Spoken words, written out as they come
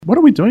What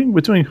are we doing?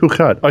 We're doing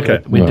Chukat. Okay.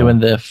 We're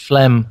doing the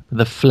phlegm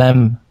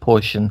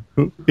portion.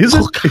 Is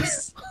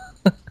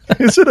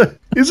it?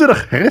 Is it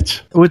a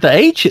chet? With the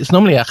H, it's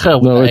normally a ch.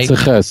 No, it's a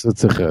ches.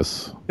 It's a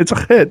ches. It's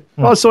a chet.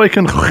 Oh, so I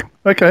can.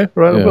 Okay,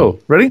 right. I will.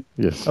 Ready?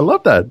 Yes. I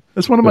love that.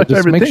 That's one of my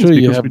favorite things. things. Make sure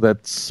you have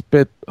that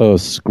spit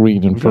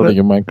screen in front of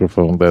your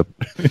microphone. That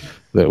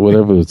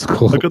whatever it's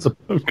called. I got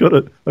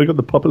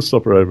the popper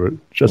stopper over it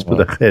just for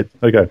the chet.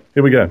 Okay,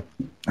 here we go.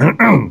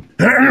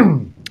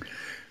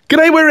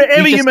 G'day,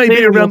 wherever you may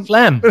be around.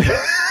 Phlegm.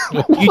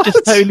 You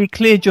just totally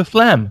cleared your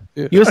phlegm.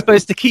 You were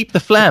supposed to keep the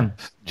phlegm.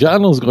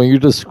 John was going, you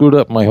just screwed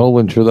up my whole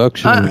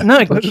introduction.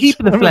 No, keep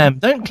the phlegm.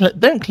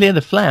 Don't clear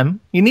the phlegm.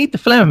 You need the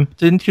phlegm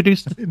to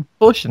introduce the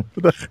portion.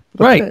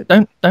 Right.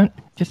 Don't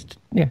just,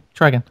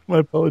 try again. My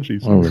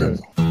apologies. All right.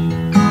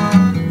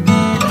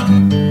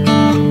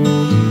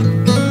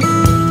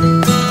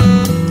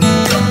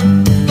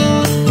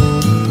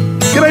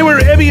 G'day,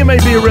 wherever you may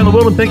be around the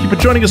world, and thank you for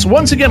joining us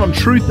once again on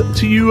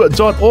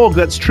truth2u.org.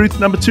 That's truth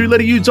number 2,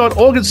 letter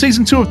u.org. It's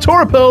season 2 of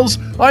Torah Pearls.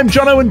 I'm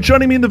Jono, and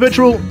joining me in the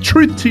virtual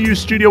Truth to You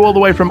studio all the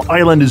way from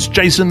Ireland is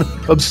Jason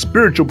of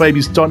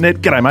spiritualbabies.net.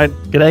 G'day, mate.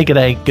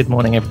 G'day. Good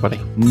morning, everybody.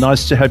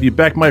 Nice to have you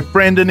back, my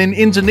friend. And in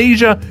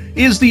Indonesia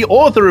is the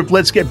author of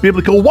Let's Get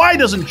Biblical, Why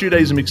Doesn't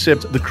Judaism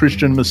Accept the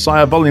Christian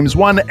Messiah, Volumes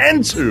 1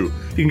 and 2.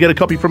 You can get a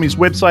copy from his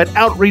website,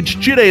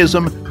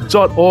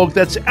 outreachjudaism.org.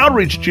 That's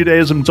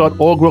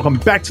outreachjudaism.org. Welcome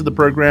back to the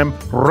program,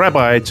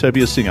 Rabbi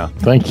Tobias Singer.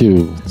 Thank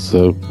you. It's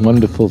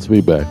wonderful to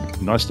be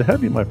back. Nice to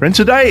have you, my friend.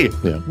 Today,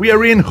 we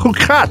are in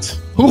Chukat.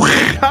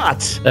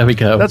 Chukat. There we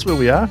go. That's where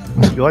we are.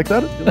 You like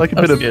that? You like a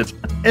bit of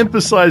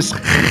emphasized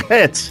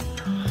chet.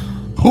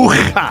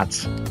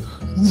 Chukat.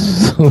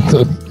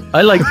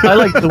 I like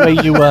the way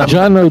you.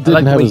 Jono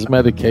didn't have his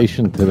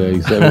medication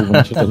today, so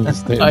everyone should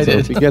understand. I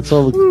did. He gets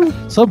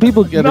some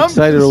people get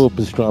excited over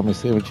pastrami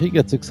sandwich. He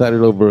gets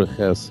excited over a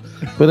ches.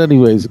 But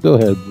anyways, go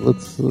ahead.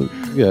 Let's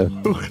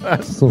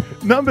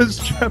Numbers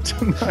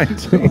chapter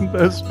 19,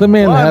 verse. The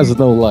man has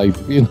no life,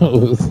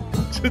 To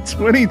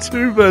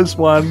 22, verse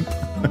 1.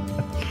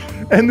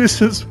 And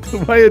this is the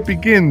way it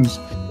begins.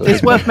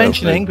 It's worth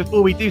mentioning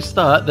before we do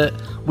start that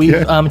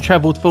we've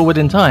traveled forward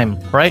in time,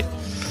 right?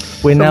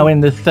 We're now in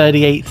the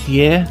 38th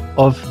year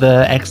of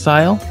the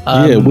exile.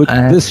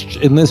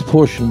 In this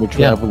portion we're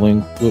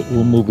traveling,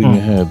 we're moving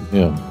ahead.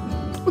 Yeah.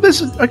 Well, this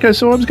is okay.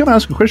 So I was going to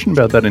ask a question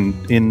about that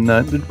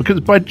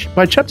because by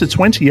chapter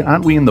 20,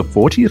 aren't we in the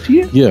 40th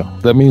year? Yeah,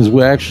 that means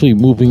we're actually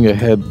moving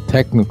ahead.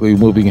 Technically,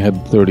 moving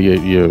ahead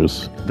 38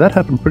 years. That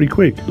happened pretty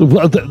quick.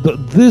 Well,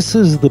 this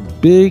is the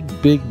big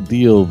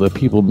deal that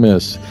people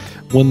miss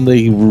when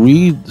they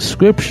read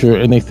scripture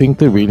and they think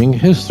they're reading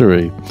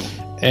history.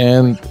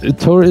 And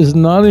Torah is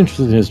not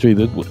interested in history,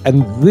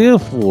 and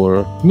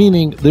therefore,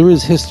 meaning there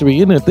is history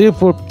in it.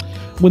 Therefore,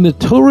 when the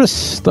Torah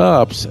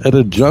stops at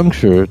a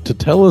juncture to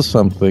tell us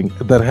something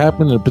that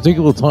happened at a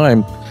particular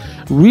time,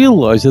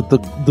 realize that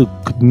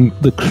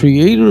the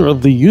creator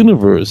of the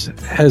universe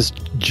has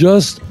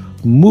just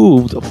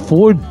moved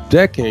 4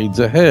 decades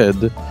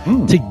ahead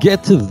to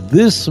get to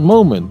this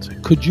moment.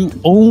 Could you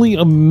only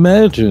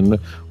imagine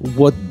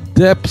what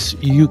depths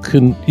you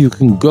can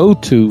go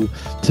to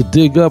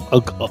dig up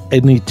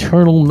an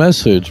eternal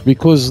message?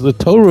 Because the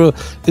Torah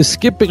is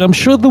skipping. I'm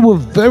sure there were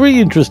very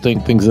interesting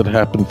things that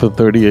happened for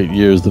 38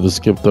 years that are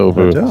skipped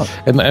over. No doubt.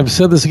 And I've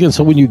said this again.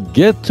 So when you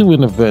get to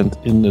an event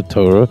in the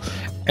Torah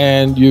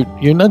and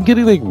you're not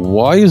getting like,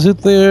 why is it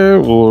there,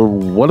 or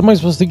what am I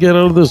supposed to get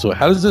out of this, or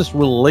how does this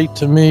relate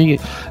to me,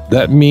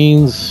 that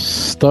means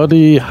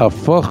study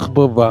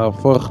hafachba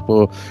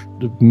v'hafachba,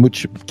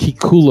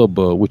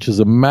 which is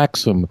a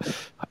maxim.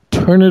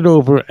 Turn it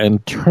over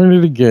and turn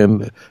it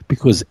again,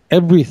 because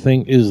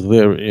everything is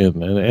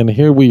therein. And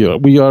here we are.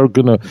 We are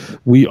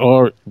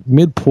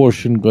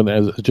mid-portion,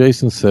 as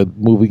Jason said,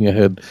 moving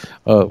ahead,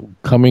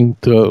 coming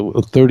to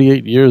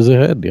 38 years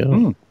ahead.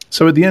 Yeah.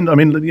 So at the end,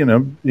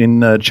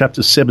 in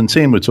chapter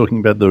 17, we're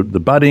talking about the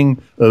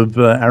budding of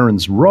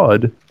Aaron's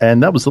rod,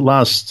 and that was the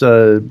last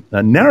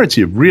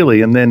narrative,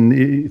 really. And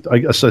then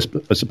I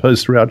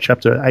suppose throughout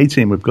chapter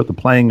 18, we've got the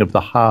playing of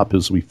the harp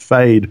as we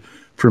fade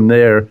from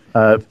there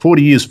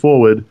 40 years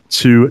forward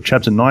to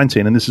chapter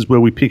 19, and this is where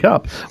we pick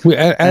up.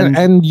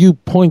 And you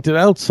pointed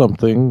out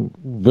something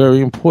very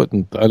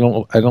important. I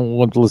don't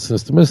want the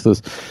listeners to miss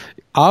this.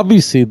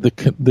 Obviously,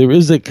 there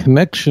is a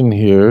connection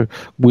here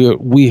where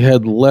we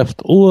had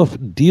left off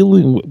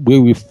dealing,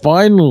 where we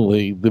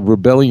finally, the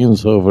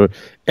rebellion's over,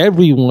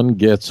 everyone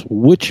gets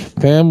which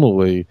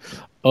family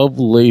of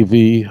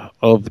Levi,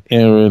 of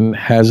Aaron,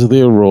 has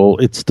their role.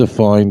 It's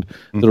defined.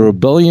 The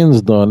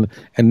rebellion's done.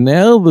 And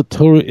now the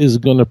Torah is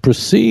going to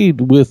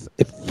proceed with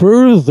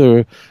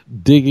further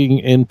digging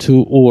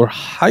into or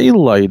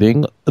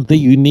highlighting the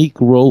unique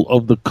role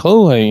of the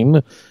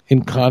Kohen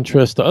in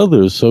contrast to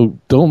others. So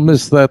don't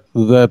miss that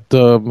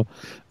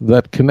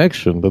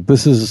connection. That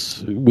this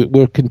is,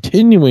 we're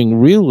continuing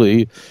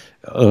really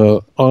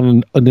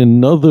on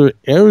another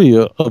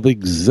area of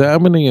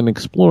examining and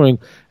exploring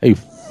a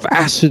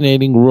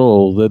fascinating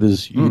role that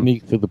is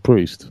unique for the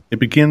priest. It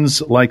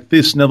begins like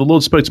this. Now the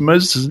Lord spoke to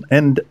Moses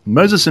and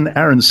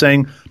Aaron,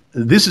 saying,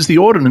 "This is the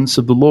ordinance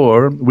of the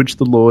law which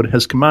the Lord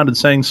has commanded,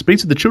 saying, Speak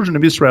to the children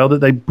of Israel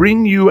that they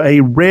bring you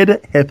a red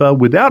heifer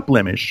without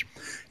blemish,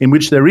 in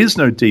which there is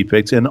no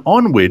defect, and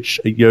on which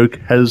a yoke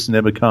has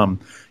never come.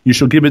 You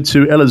shall give it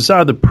to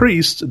Eleazar the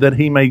priest, that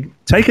he may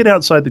take it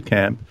outside the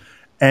camp,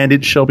 and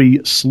it shall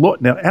be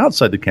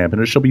outside the camp,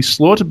 and it shall be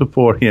slaughtered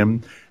before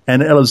him.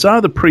 And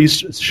Eleazar the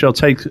priest shall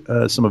take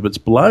some of its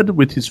blood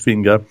with his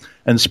finger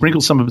and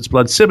sprinkle some of its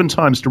blood 7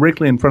 times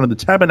directly in front of the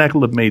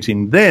tabernacle of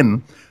meeting.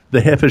 Then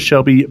the heifer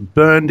shall be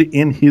burned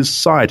in his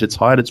sight. Its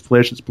hide, its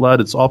flesh, its blood,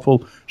 its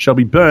offal shall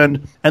be burned.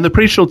 And the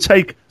priest shall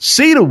take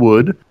cedar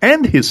wood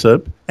and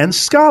hyssop and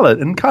scarlet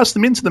and cast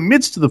them into the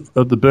midst of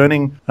the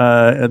burning,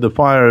 the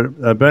fire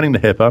burning the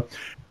heifer."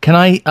 Can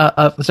I?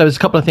 So there's a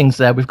couple of things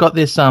there. We've got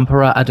this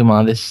Parah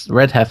Adumah, this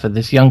red heifer,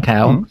 this young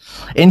cow. Mm-hmm.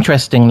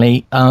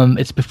 Interestingly,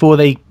 it's before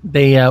they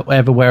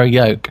ever wear a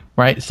yoke,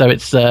 right? So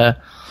it's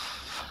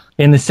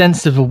in the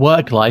sense of a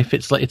work life,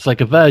 it's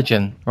like a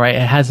virgin, right?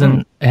 It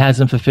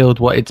hasn't fulfilled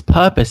what its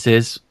purpose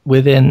is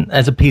within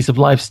as a piece of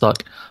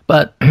livestock.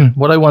 But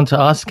what I want to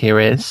ask here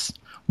is,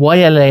 why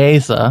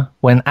Eleazar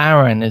when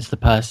Aaron is the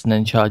person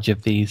in charge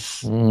of these?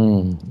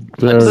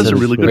 That's a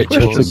really good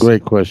question. That's a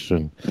great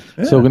question.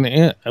 Yeah. So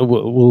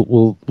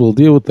we'll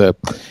deal with that.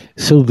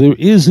 So there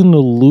is an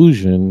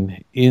allusion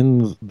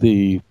in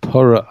the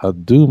Parah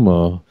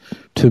Adumah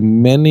to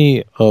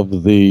many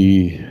of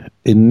the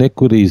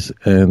iniquities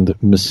and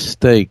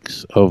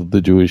mistakes of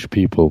the Jewish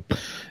people.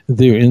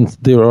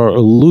 There are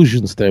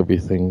allusions to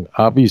everything.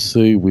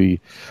 Obviously, we've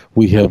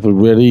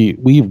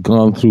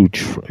gone through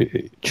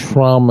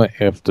trauma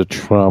after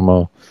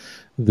trauma.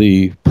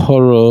 The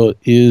Parah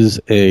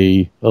is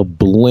a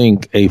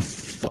blink, a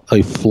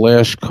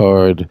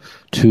flashcard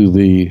to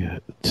the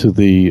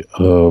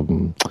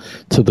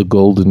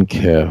golden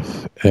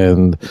calf,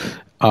 and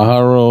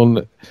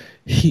Aharon.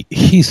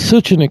 He's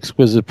such an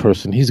exquisite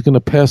person. He's going to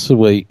pass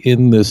away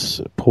in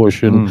this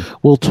portion.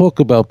 We'll talk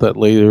about that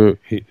later.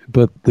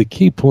 But the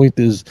key point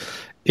is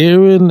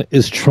Aaron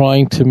is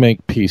trying to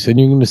make peace. And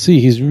you're going to see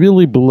he's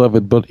really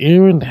beloved. But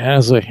Aaron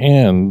has a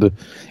hand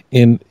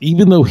in,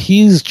 even though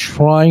he's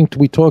trying to,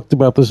 we talked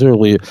about this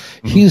earlier,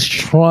 he's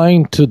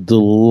trying to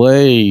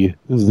delay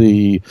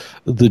the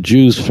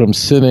Jews from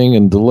sinning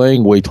and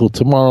delaying, wait till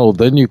tomorrow,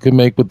 then you can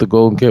make with the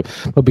golden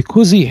calf. But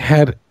because he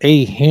had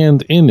a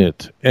hand in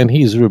it, and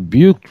he's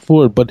rebuked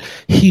for it, but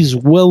he's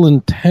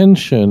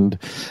well-intentioned,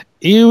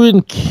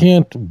 Aaron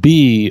can't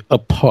be a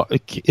part,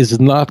 is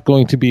not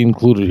going to be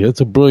included here.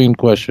 It's a brilliant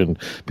question,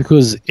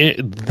 because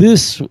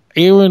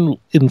Aaron,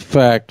 in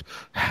fact,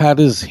 had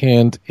his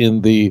hand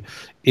in the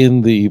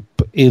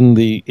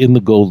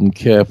golden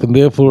calf, and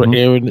therefore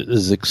Aaron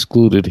is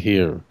excluded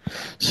here.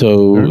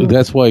 So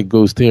that's why it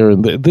goes to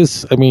Aaron.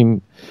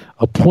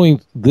 A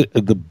point,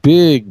 the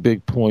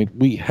big point.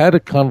 We had a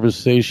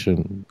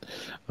conversation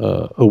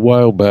a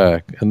while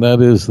back, and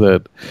that is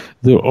that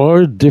there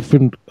are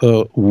different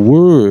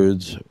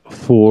words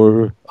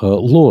for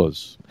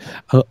laws.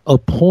 A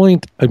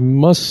point I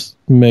must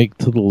make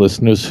to the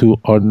listeners who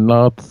are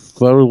not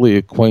thoroughly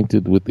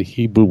acquainted with the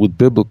Hebrew, with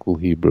biblical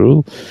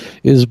Hebrew,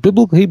 is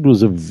biblical Hebrew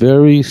is a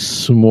very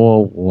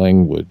small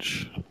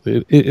language.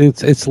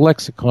 Its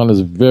lexicon is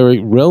very,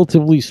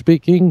 relatively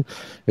speaking,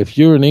 if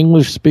you're an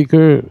English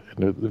speaker,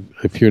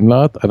 if you're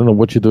not, I don't know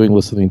what you're doing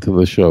listening to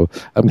the show.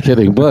 I'm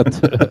kidding, but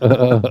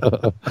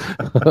do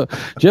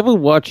you ever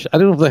watch, I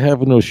don't know if they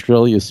have in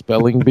Australia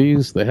spelling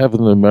bees, they have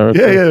in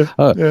America.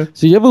 Yeah.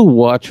 So you ever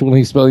watch one of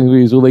these spelling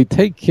bees where they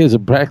take kids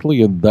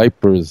practically in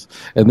diapers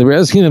and they're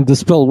asking them to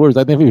spell words?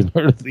 I've never even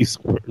heard of these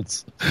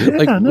words.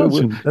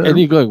 And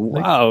you're going,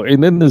 wow.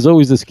 And then there's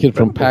always this kid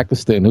from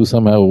Pakistan who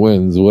somehow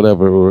wins,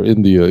 whatever, or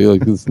India.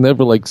 It's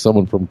never like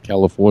someone from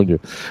California.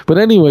 But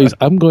anyways,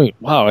 I'm going,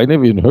 wow, I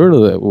never even heard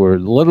of that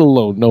word, let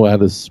alone know how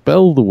to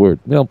spell the word.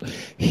 Now,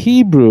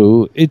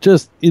 Hebrew, it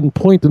just, in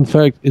point and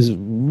fact, is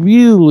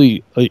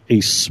really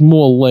a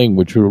small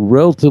language, or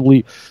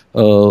relatively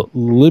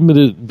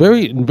limited,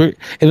 very, and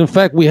in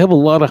fact, we have a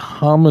lot of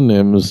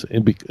homonyms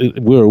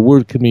where a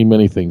word can mean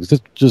many things,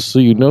 just so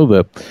you know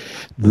that.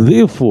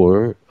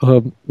 Therefore,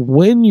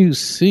 when you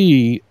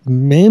see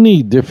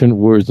many different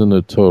words in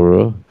the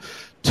Torah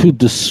to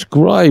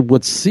describe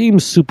what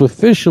seems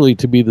superficially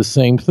to be the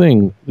same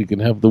thing, we can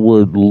have the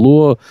word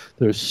law,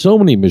 there's so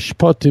many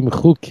mishpatim,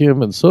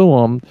 chukim, and so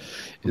on,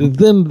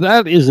 then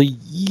that is a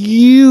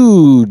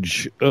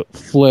huge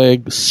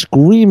flag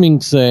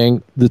screaming,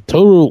 saying the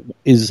Torah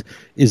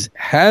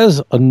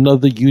has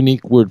another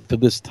unique word for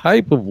this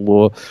type of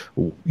law.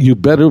 You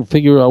better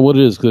figure out what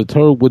it is, because the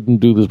Torah wouldn't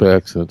do this by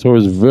accident. The Torah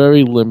is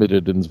very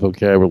limited in its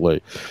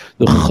vocabulary.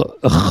 The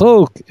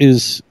chok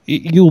is,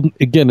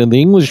 again, in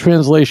the English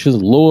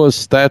translations, laws,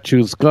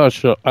 statutes,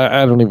 gosh,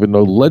 I don't even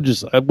know,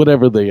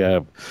 whatever they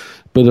have.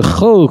 But a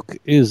chok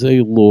is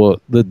a law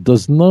that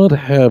does not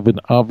have an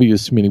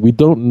obvious meaning. We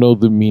don't know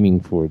the meaning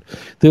for it.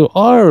 There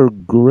are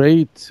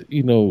great,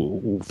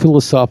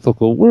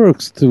 philosophical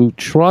works to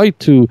try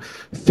to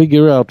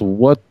figure out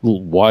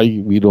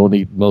why we don't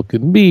eat milk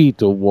and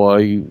meat, or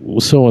why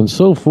so on and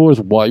so forth,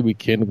 why we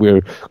can't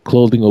wear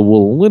clothing or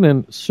wool and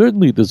linen.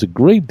 Certainly, there's a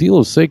great deal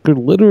of sacred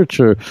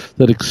literature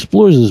that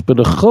explores this. But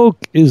a chok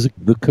is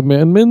the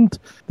commandment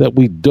that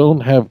we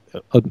don't have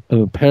an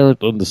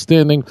apparent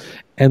understanding.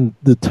 And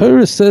the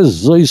Torah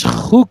says, "Zois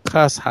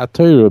chukas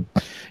haTorah."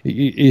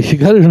 You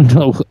got to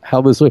know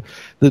how this works.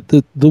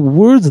 The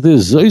words there,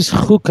 "Zois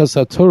chukas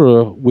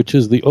haTorah," which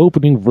is the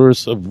opening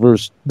verse of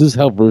this is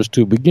how verse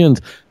 2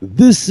 begins.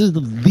 This is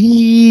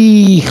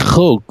the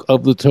chok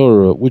of the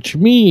Torah, which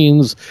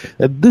means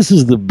that this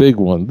is the big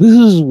one. This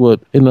is what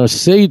in our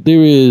Seder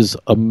there is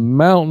a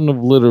mountain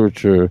of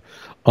literature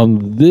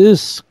on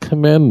this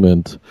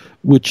commandment,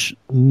 which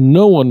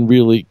no one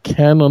really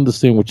can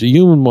understand, which a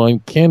human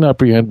mind can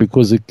apprehend,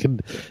 because it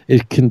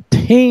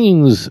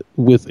contains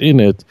within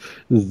it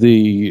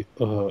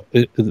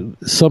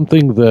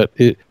something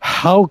that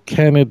how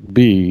can it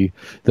be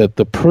that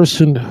the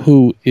person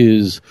who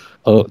is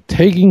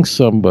taking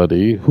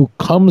somebody who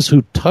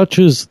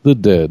touches the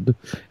dead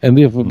and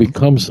therefore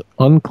becomes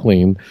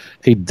unclean,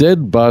 a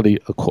dead body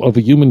of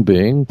a human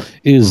being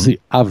is the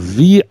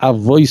avi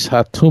avois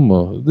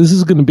hatuma. This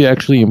is going to be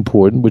actually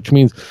important, which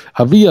means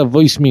avi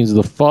avois means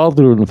the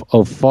father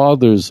of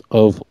fathers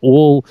of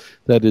all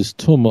that is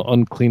tuma,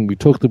 unclean. We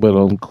talked about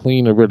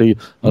unclean already.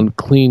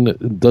 Unclean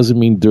doesn't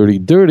mean dirty,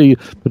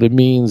 but it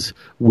means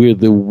where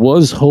there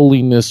was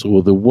holiness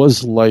or there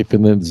was life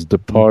and then it's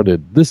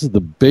departed. This is the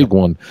big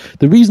one.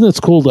 The reason it's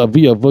called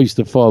Avi Avois,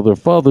 the father of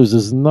fathers,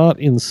 is not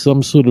in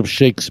some sort of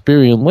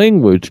Shakespearean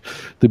language.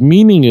 The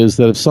meaning is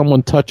that if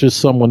someone touches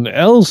someone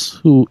else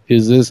who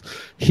is this,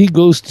 he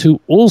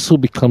also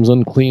becomes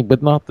unclean,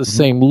 but not the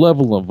same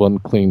level of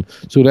unclean.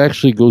 So it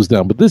actually goes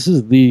down. But this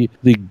is the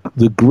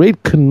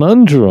great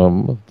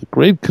conundrum. The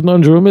great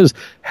conundrum is,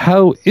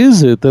 how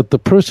is it that the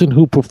person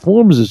who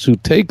performs this, who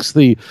takes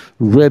the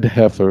red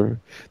heifer,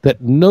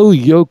 that no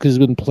yoke has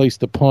been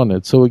placed upon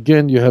it? So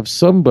again, you have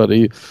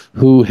somebody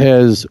who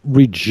has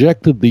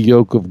rejected the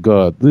yoke of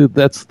God.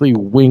 That's the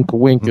wink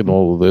in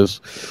all of this.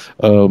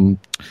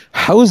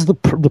 How is the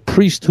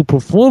priest who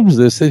performs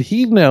this that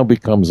he now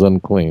becomes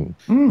unclean?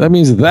 That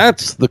means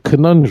that's the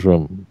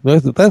conundrum.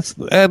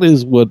 That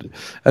is what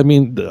I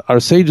mean. Our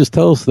sages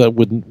tell us that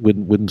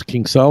when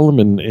King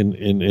Solomon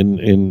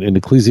in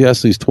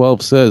Ecclesiastes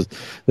 12 says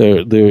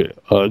there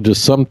are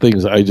just some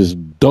things I just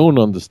don't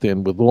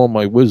understand with all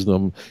my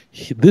wisdom.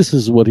 This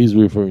is what he's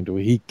referring to.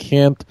 He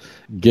can't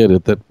get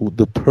it. That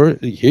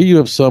here you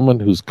have someone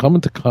who's come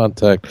into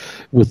contact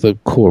with a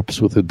corpse,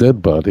 with a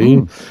dead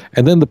body,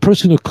 and then the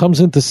person who comes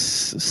in to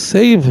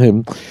save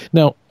him.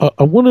 Now,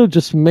 I want to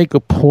just make a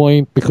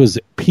point, because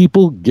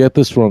people get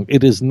this wrong.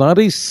 It is not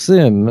a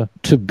sin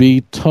to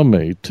be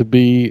tamei, to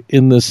be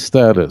in this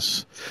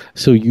status.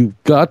 So you've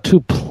got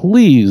to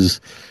please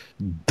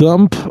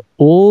dump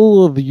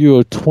all of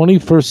your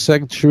 21st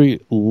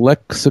century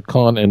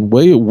lexicon and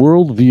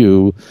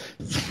worldview,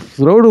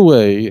 throw it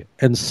away,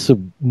 and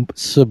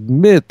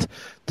submit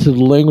to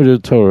the language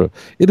of the Torah.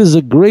 It is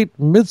a great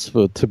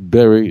mitzvah to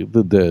bury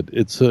the dead.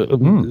 It's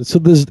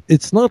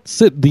not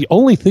the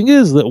only thing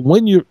is that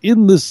when you're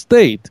in this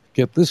state,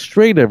 get this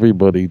straight,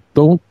 everybody,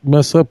 don't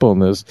mess up on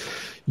this.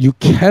 You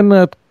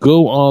cannot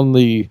go on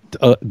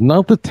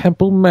not the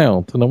Temple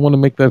Mount, and I want to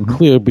make that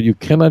clear, but you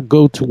cannot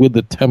go to where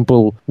the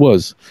temple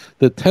was.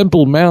 The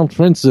Temple Mount,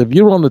 for instance, if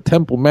you're on the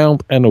Temple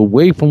Mount and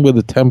away from where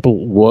the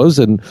temple was,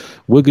 and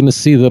we're going to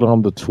see that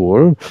on the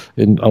tour,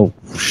 and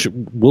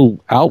we'll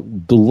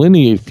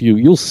out-delineate for you.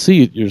 You'll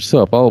see it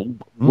yourself.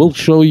 We'll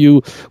show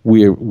you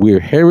where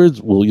Herod's,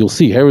 you'll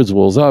see Herod's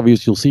wall is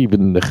obvious. You'll see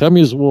even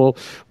Nehemiah's wall,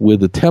 where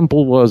the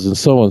temple was, and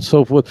so on and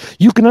so forth.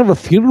 You can have a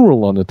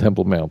funeral on the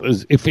Temple Mount.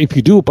 If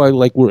you do it by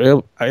like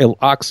where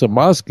Al-Aqsa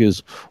Mosque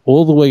is,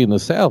 all the way in the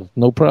south,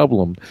 no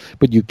problem.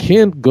 But you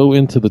can't go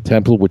into the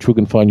temple, which we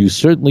can find. You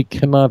certainly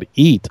cannot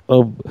eat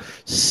of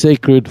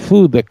sacred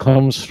food that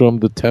comes from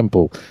the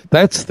temple.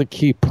 That's the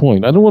key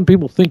point. I don't want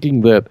people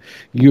thinking that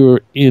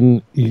you're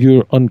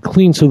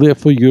unclean, so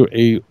therefore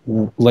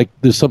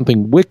there's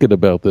something wicked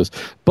about this.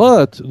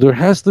 But there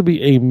has to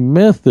be a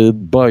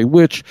method by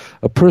which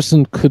a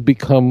person could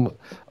become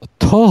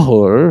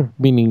tahor,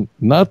 meaning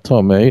not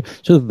tamei,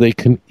 so that they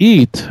can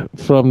eat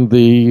from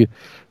the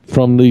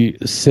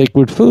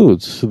sacred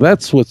foods. So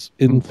that's what's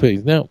in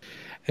faith. Now,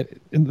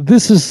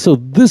 this is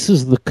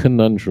the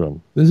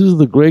conundrum. This is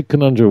the great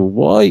conundrum.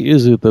 Why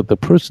is it that the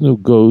person who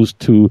goes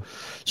to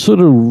sort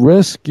of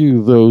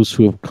rescue those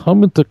who have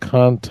come into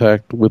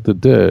contact with the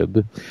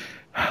dead,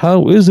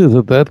 how is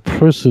it that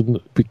person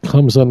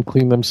becomes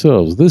unclean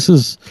themselves? This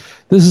is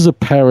a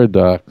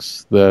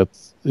paradox that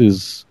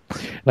is.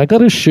 And I got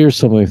to share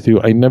something with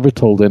you I never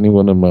told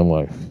anyone in my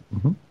life.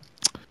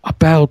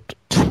 About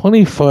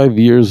 25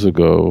 years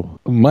ago,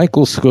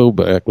 Michael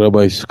Skoback,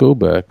 Rabbi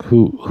Skoback,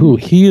 who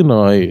he and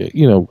I,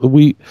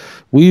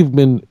 we've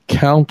been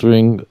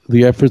countering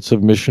the efforts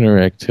of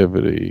missionary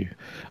activity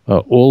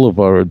all of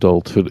our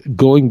adulthood,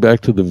 going back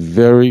to the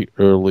very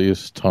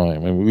earliest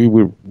time. And we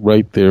were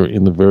right there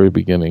in the very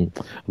beginning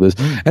of this.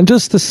 And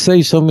just to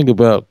say something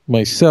about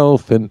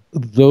myself and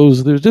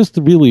those, there's just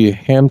really a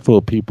handful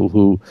of people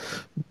who,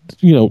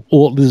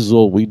 this is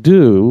all we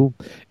do,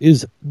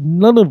 is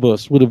none of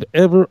us would have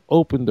ever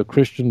opened a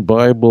Christian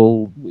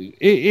Bible.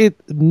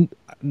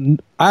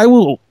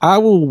 Our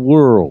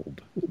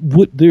world,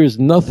 there's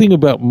nothing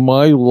about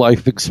my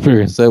life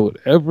experience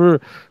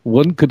that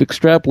one could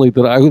extrapolate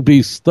that I would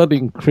be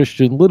studying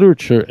Christian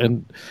literature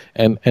and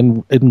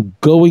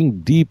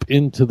going deep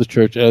into the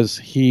church as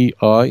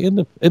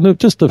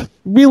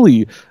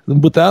really,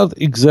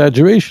 without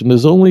exaggeration,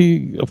 there's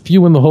only a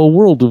few in the whole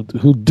world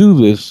who do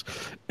this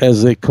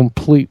as a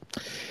complete.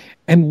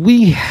 And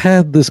we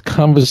had this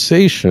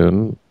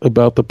conversation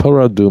about the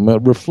Paraduma,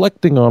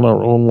 reflecting on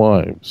our own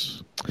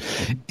lives.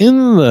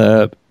 In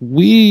that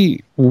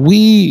we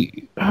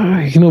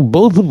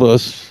both of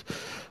us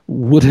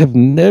would have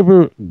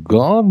never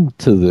gone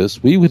to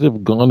this. We would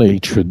have gone a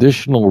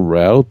traditional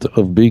route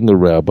of being a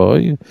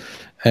rabbi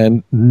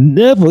and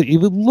never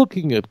even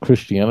looking at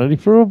Christianity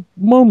for a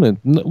moment.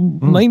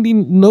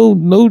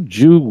 No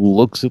Jew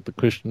looks at the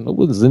Christian. No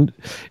one's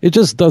it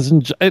just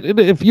doesn't.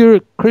 If you're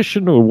a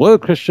Christian or were a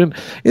Christian,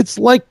 it's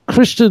like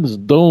Christians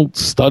don't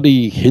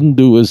study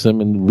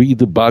Hinduism and read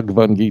the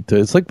Bhagavad Gita.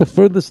 It's like the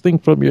furthest thing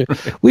from you.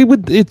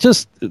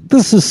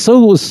 This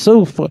was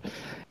so fun.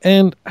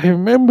 And I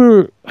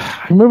remember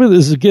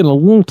this again a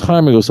long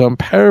time ago, so I'm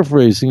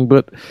paraphrasing,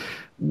 but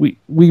we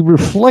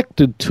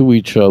reflected to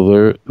each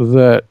other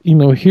that,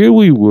 here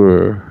we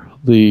were,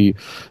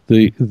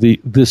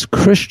 this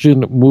Christian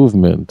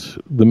movement,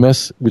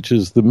 which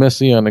is the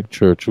Messianic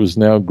Church, was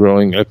now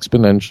growing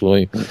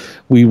exponentially.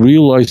 We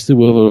realized there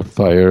was a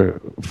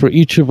fire. For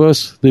each of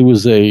us, there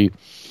was we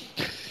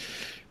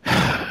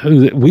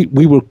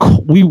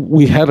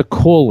had a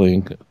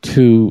calling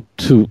to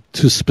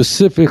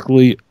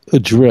specifically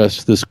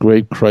address this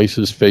great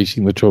crisis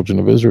facing the children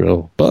of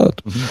Israel.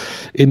 But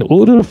in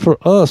order for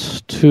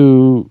us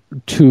to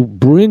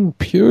bring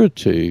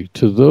purity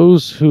to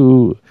those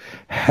who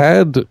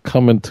had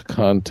come into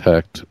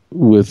contact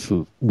with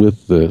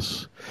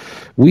this,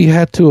 we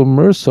had to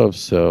immerse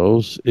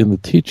ourselves in the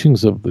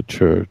teachings of the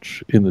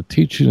church, and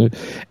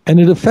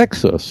it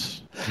affects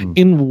us.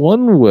 In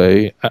one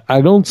way,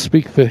 I don't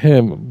speak for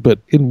him, but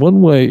in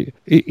one way,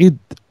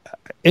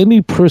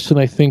 any person,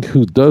 I think,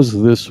 who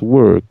does this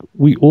work,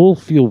 we all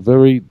feel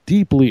very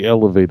deeply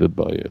elevated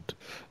by it,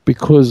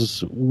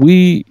 because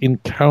we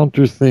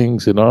encounter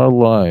things in our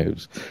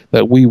lives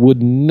that we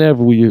would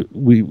never,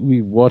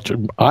 we watch.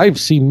 I've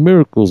seen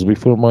miracles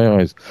before my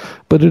eyes,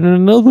 but in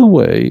another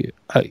way,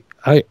 I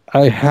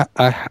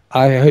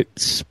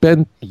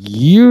spent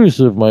years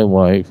of my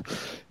life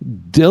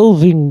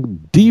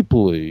delving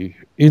deeply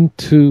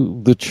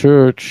into the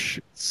church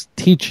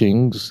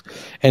teachings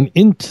and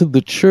into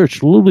the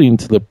church, literally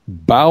into the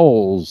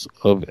bowels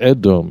of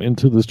Edom,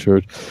 into the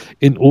church,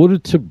 in order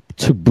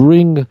to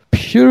bring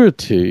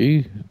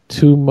purity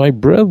to my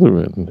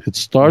brethren. It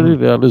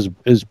started out as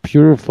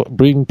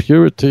bringing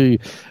purity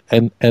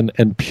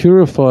and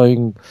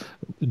purifying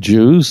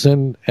Jews,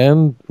 and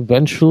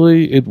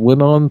eventually it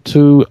went on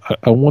to,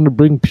 I want to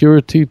bring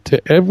purity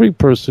to every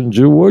person,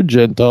 Jew or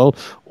Gentile,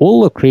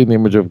 all are created in the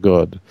image of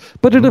God.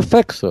 But it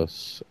affects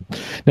us.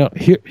 Now,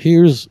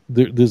 this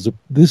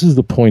is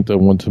the point I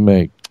want to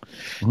make.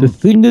 The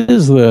thing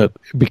is that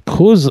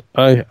because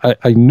I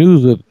knew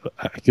that,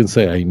 I can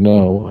say I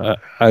know,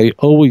 I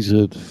always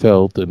had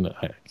felt, and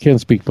I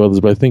can't speak for others,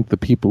 but I think the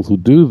people who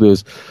do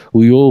this,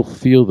 we all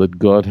feel that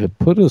God had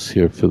put us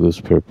here for this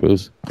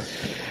purpose.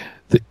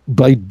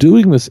 By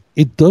doing this,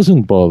 it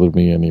doesn't bother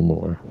me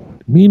anymore.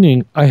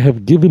 Meaning, I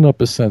have given up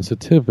a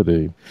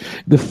sensitivity.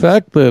 The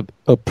fact that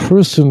a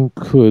person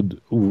could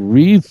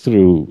read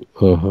through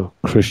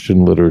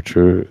Christian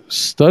literature,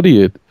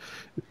 study it,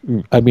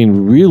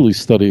 really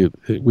study it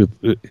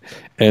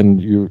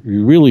and you're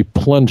really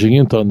plunging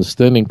into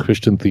understanding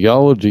Christian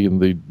theology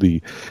and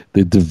the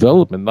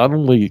development, not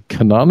only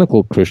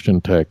canonical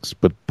Christian texts,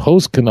 but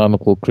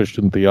post-canonical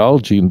Christian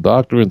theology and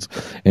doctrines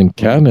and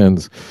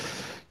canons.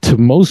 To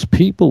most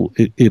people,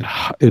 it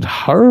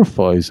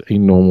horrifies a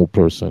normal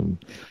person.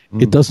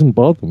 It doesn't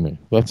bother me.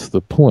 That's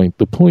the point.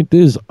 The point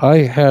is, I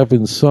have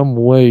in some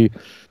way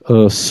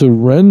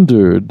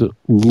surrendered,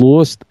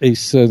 lost a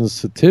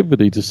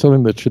sensitivity to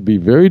something that should be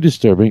very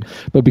disturbing,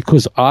 but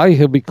because I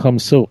have become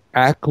so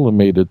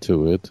acclimated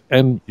to it,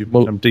 and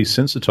I'm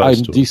desensitized.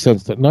 I'm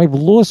desensitized, and I've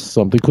lost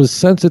something, because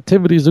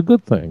sensitivity is a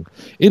good thing.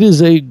 It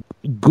is a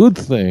good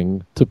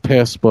thing to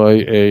pass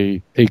by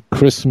a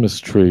Christmas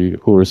tree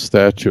or a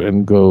statue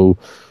and go,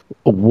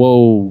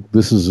 whoa,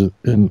 this is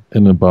an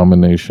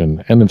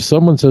abomination. And if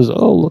someone says,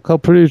 oh, look how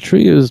pretty a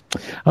tree is,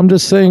 I'm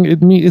just saying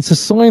it's a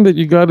sign that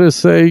you got to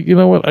say, you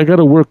know what, I got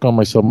to work on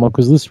myself more,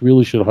 because this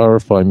really should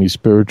horrify me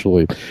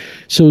spiritually.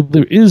 So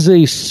there is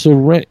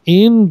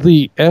in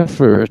the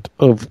effort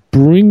of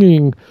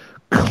bringing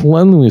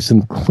cleanliness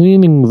and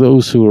cleaning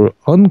those who are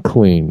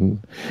unclean,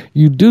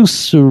 you do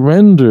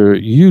surrender,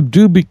 you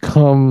do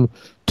become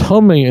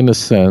tummy, in a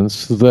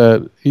sense,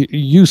 that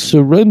you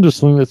surrender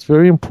something that's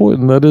very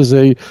important. That is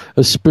a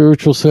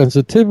spiritual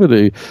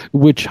sensitivity,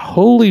 which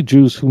holy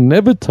Jews who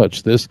never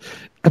touch this,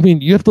 I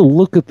mean, you have to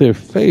look at their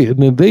faith,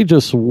 and then they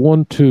just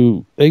want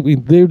to,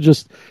 they're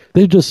just,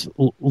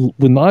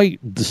 when I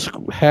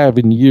have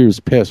in years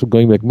past,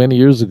 going back many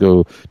years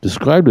ago,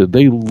 described it,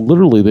 they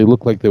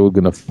look like they were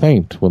going to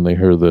faint when they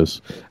heard this.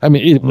 I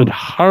mean, it would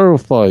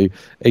horrify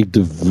a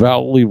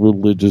devoutly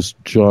religious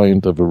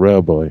giant of a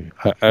rabbi.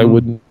 I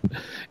wouldn't,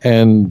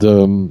 and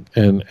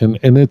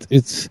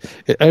it's,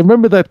 I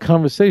remember that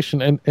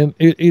conversation, and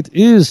it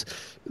is,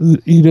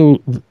 you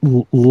know,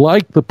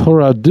 like the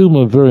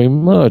paraduma very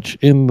much,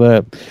 in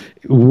that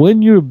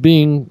when you're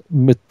being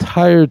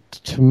metired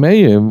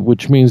tameim,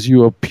 which means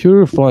you are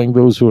purifying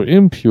those who are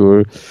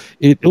impure,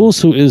 it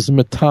also is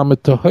metamet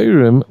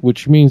tahirim,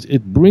 which means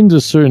it brings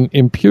a certain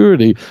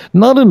impurity,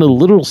 not in a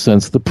literal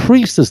sense. The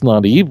priest is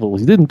not evil.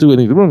 He didn't do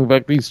anything wrong. In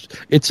fact,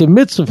 it's a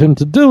mitzvah of him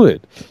to do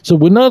it. So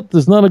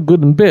there's not a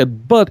good and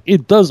bad, but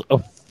it does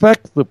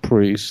affect the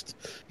priest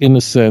in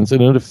a sense,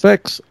 and it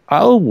affects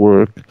our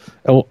work.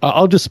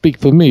 I'll just speak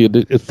for me.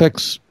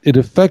 It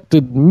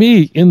affected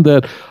me in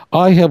that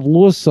I have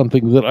lost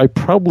something that I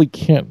probably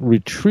can't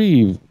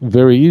retrieve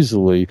very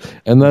easily,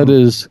 and that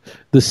is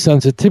the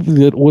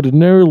sensitivity that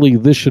ordinarily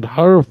this should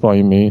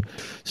horrify me.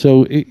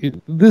 So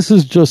this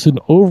is just an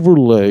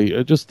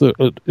overlay, just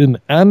an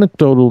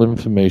anecdotal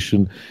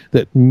information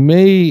that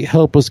may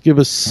help us, give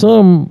us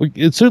some.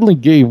 It certainly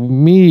gave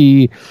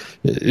me,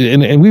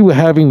 and we were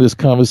having this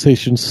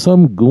conversation,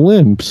 some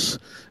glimpse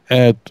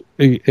at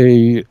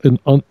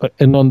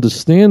an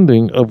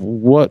understanding of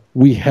what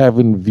we have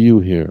in view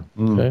here.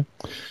 Okay.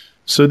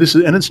 So this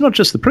is, and it's not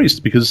just the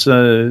priest, because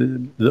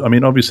I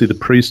mean, obviously the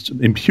priest,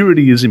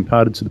 impurity is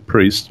imparted to the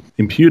priest,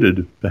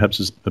 imputed perhaps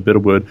is a better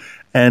word,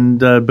 and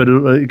but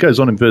it goes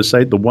on in verse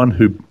 8: the one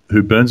who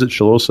burns it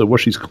shall also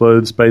wash his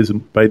clothes, bathe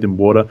in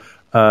water,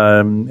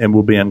 and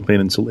will be unclean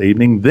until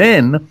evening.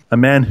 Then a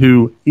man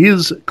who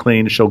is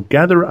clean shall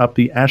gather up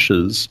the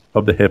ashes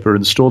of the heifer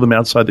and store them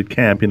outside the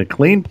camp in a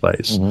clean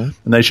place, and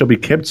they shall be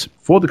kept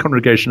for the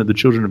congregation of the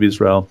children of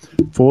Israel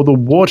for the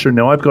water.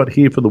 Now I've got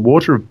here for the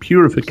water of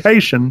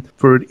purification,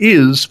 for it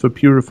is for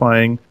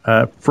purifying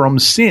from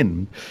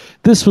sin.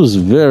 This was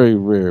very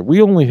rare.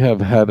 We only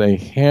have had a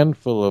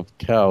handful of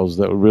cows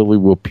that really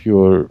were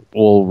pure,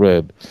 all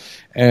red.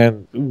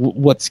 And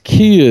what's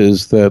key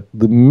is that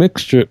the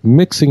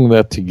mixing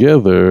that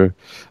together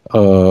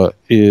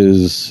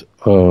is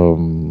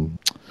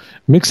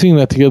mixing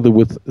that together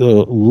with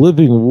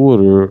living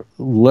water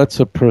lets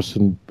a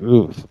person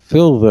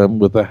fill them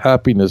with a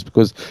happiness,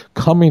 because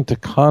coming into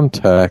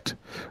contact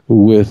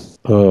with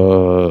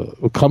the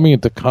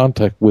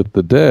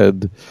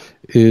dead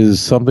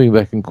is something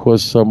that can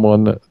cause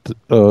someone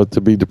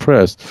to be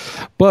depressed.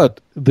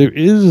 But there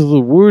is the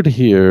word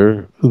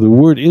here. The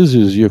word is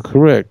you're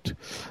correct.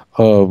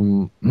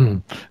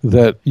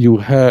 That you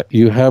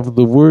have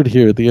the word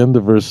here at the end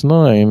of verse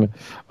 9,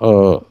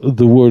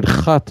 the word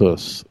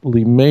chatos,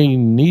 limei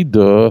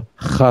nida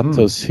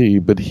chatos he,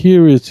 but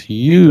here it's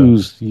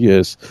used,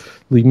 yes,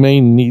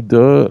 limei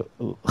nida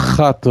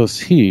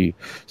chatos he.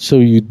 So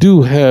you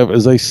do have,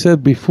 as I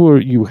said before,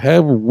 you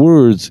have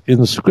words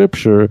in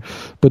Scripture,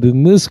 but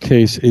in this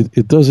case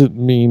it doesn't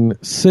mean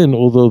sin,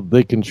 although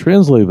they can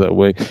translate that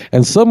way.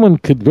 And someone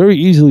could very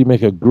easily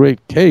make a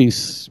great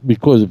case,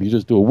 because if you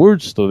just do a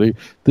word study,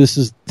 this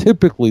is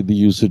typically the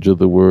usage of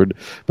the word.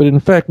 But in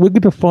fact, we're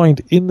going to find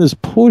in this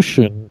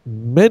portion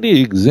many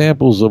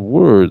examples of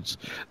words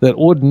that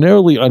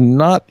ordinarily are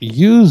not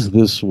used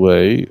this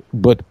way,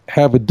 but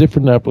have a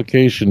different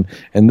application.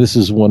 And this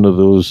is one of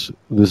those.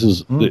 This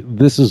is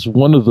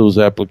one of those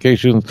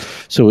applications.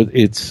 So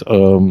it's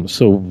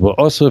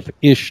v'asaf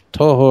ish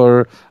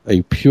tahor,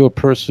 a pure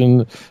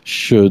person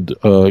should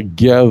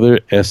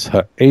gather es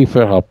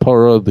ha'efer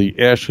ha'para, the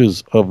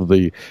ashes of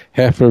the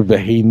heifer,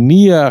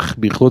 v'heiniach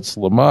bichutz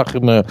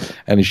lamachna,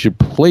 and he should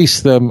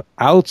place them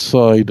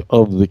outside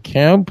of the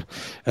camp.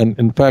 And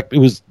in fact,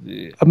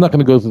 I'm not going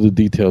to go through the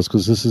details,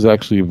 because this is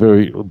actually a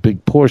very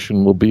big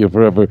portion, will be here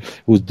forever.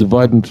 It was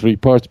divided in 3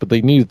 parts, but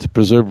they needed to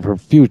preserve it for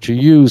future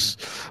use.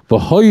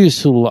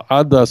 V'hoyisul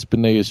adas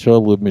b'nei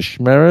Yisrael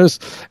l'mishmeres,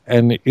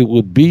 and it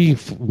would be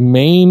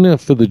main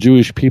for the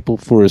Jewish people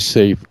for a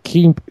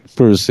safekeeping.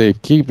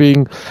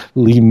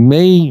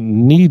 Limei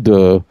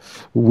nida,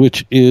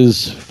 which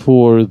is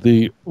for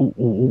the,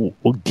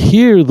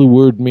 here the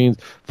word means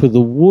for the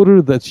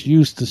water that's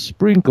used to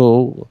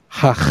sprinkle,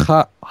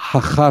 hachatasi,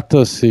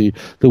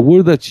 the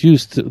water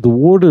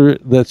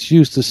that's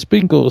used to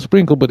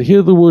sprinkle. But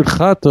here the word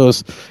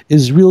chatos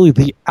is really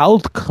the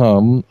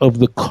outcome of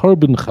the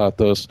carbon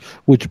chatos,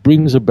 which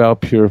brings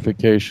about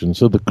purification.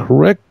 So the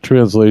correct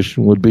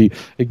translation would be,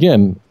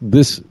 again,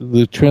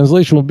 the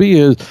translation would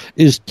be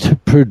is to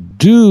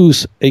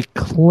produce a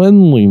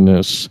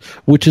cleanliness,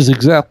 which is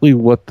exactly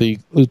what the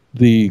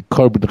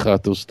carbon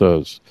chatos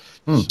does.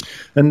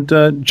 And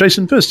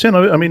Jason, verse 10,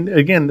 I mean,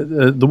 again,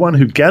 the one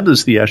who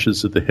gathers the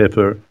ashes of the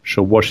heifer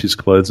shall wash his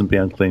clothes and be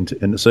unclean.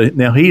 And so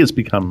now he has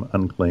become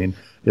unclean.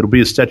 It'll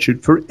be a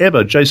statute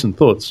forever. Jason,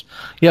 thoughts?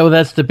 Yeah, well,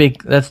 that's the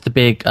big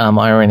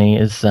irony,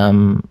 as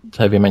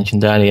Tovia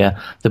mentioned earlier.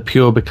 The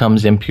pure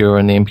becomes impure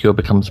and the impure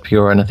becomes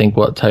pure. And I think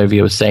what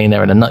Tovia was saying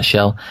there in a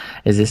nutshell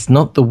is it's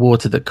not the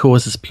water that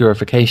causes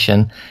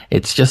purification.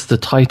 It's just the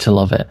title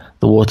of it,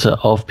 the water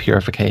of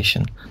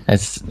purification.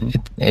 It's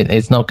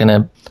not going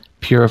to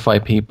purify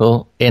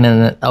people in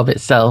and of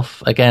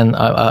itself. Again,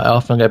 I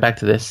often go back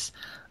to this.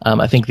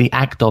 I think the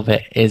act of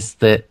it is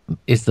the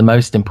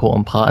most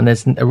important part. And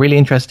there's a really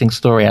interesting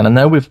story. And I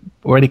know we've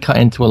already cut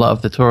into a lot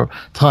of the Torah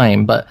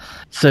time, but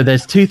so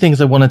there's two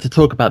things I wanted to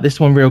talk about. This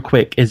one real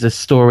quick is a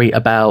story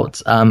about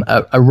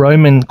a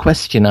Roman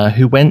questioner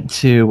who went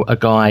to a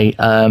guy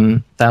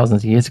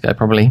thousands of years ago,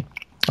 probably.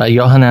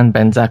 Yohanan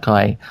ben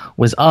Zakkai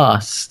was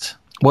asked,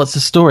 what's the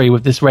story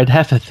with this red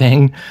heifer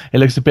thing? It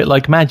looks a bit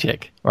like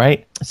magic,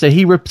 right? So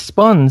he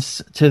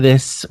responds to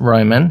this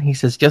Roman. He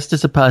says, just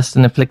as a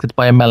person afflicted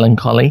by a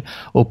melancholy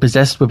or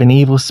possessed with an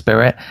evil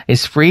spirit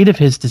is freed of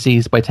his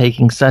disease by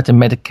taking certain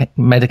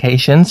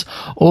medications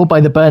or by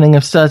the burning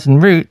of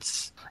certain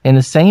roots, in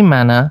the same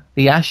manner,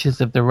 the ashes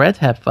of the red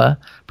heifer,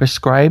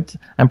 prescribed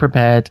and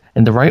prepared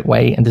in the right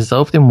way and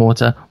dissolved in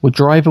water, will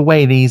drive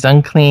away these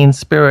unclean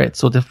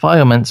spirits or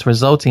defilements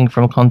resulting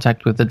from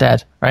contact with the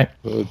dead, right?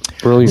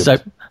 Brilliant. So,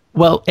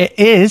 well, it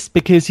is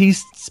because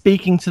he's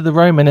speaking to the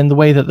Roman in the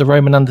way that the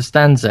Roman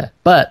understands it.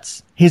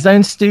 But his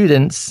own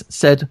students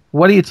said,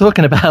 what are you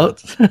talking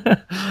about?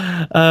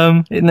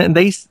 And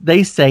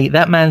they say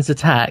that man's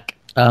attack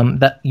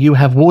that you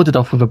have warded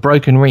off with a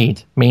broken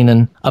reed,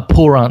 meaning a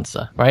poor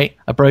answer, right?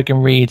 A broken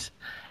reed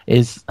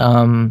is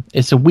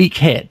it's a weak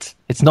hit.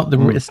 It's not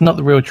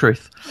the real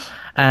truth.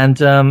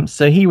 And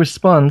so he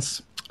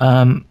responds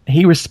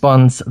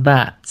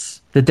that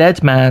the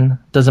dead man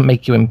doesn't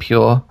make you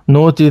impure,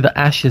 nor do the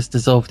ashes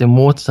dissolved in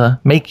water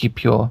make you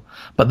pure.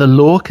 But the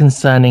law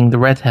concerning the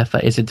red heifer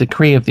is a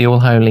decree of the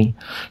All-Holy,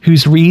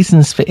 whose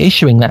reasons for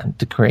issuing that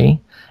decree,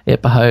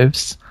 it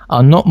behoves,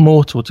 are not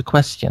mortal to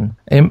question.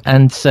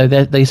 And so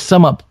they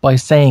sum up by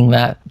saying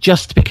that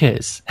just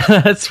because.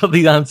 That's what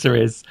the answer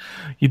is.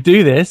 You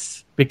do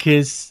this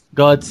because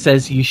God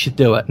says you should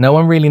do it. No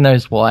one really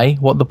knows why,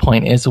 what the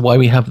point is, or why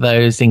we have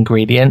those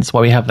ingredients, why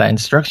we have that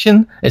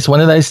instruction. It's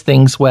one of those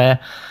things where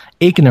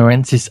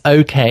ignorance is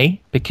okay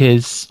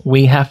because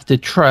we have to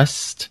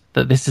trust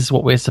that this is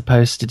what we're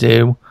supposed to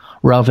do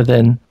rather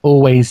than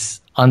always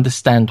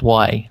understand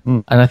why.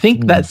 And I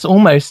think this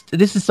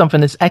is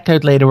something that's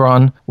echoed later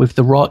on with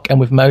the rock and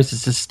with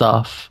Moses'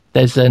 staff.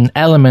 There's an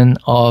element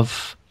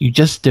of you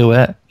just do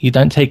it. You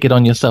don't take it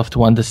on yourself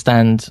to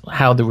understand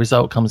how the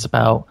result comes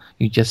about.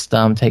 You just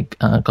take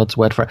God's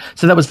word for it.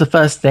 So that was the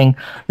first thing.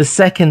 The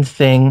second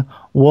thing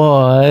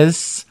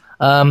was,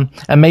 and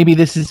maybe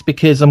this is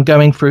because I'm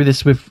going through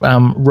this with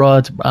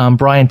Rod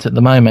Bryant at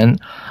the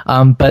moment,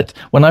 but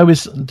when I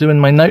was doing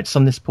my notes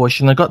on this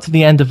portion, I got to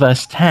the end of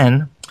verse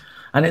 10,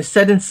 and it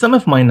said in some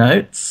of my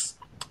notes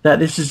that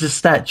this is a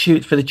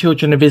statute for the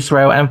children of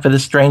Israel and for the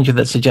stranger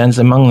that sojourns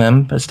among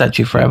them, a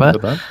statute forever.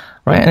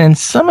 Right? And in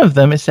some of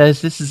them, it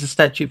says this is a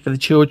statute for the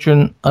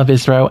children of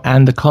Israel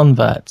and the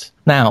convert.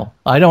 Now,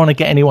 I don't want to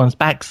get anyone's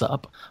backs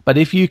up, but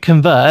if you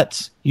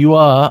convert, you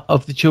are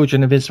of the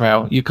children of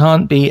Israel. You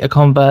can't be a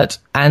convert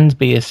and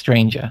be a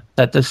stranger.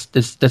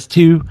 There's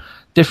two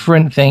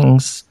different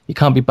things. You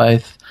can't be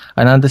both.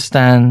 And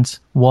understand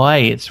why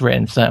it's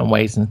written certain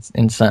ways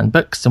in certain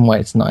books and why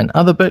it's not in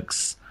other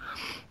books.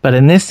 But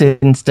in this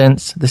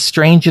instance, the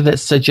stranger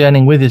that's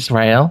sojourning with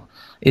Israel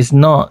is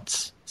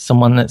not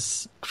someone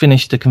that's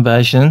finished a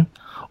conversion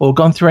or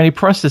gone through any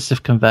process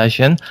of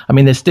conversion. I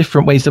mean, there's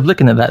different ways of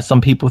looking at that. Some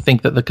people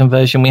think that the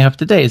conversion we have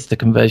today is the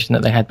conversion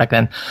that they had back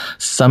then.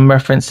 Some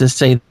references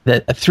say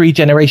that 3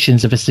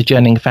 generations of a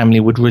sojourning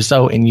family would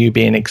result in you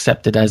being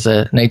accepted as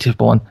a native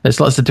born. There's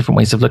lots of different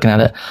ways of looking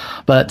at it.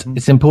 But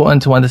it's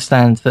important to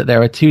understand that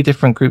there are 2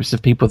 different groups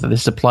of people that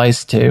this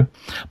applies to,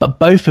 but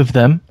both of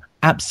them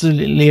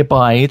absolutely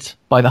abide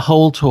by the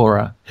whole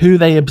Torah, who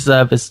they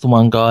observe as the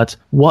one God,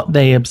 what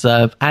they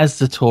observe as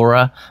the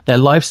Torah, their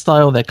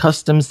lifestyle, their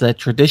customs, their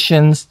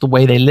traditions, the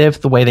way they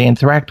live, the way they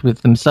interact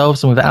with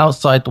themselves and with the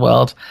outside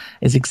world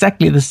is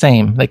exactly the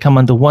same. They come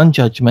under one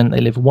judgment.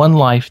 They live one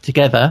life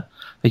together.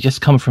 They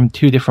just come from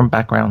 2 different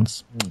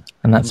backgrounds.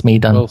 And that's me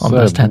done on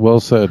verse 10. Well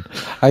said.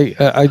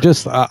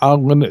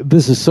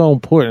 This is so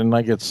important, and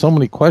I get so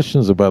many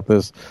questions about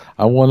this.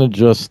 I want to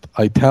just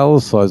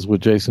italicize what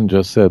Jason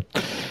just said.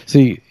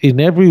 See, in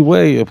every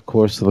way, of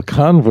course, the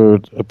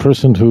convert, a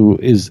person who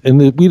is,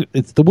 and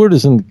the word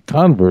isn't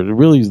convert, it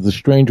really is the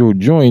stranger who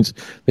joins.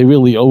 They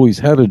really always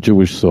had a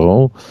Jewish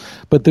soul.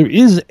 But there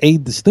is a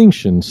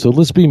distinction, so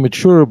let's be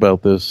mature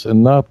about this,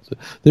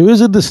 there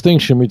is a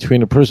distinction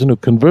between a person who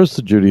converts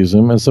to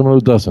Judaism and someone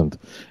who doesn't.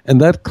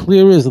 And that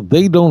clear is that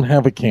they don't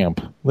have a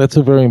camp. That's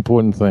a very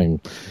important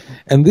thing.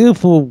 And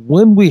therefore,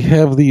 when we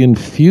have the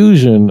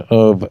infusion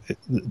to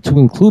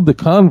include the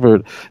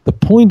convert, the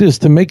point is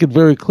to make it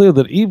very clear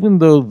that even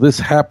though this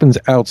happens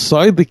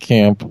outside the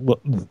camp,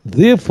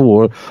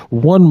 therefore,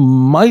 one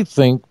might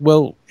think,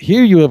 well,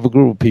 here you have a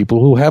group of people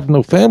who have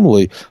no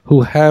family,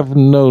 who have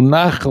no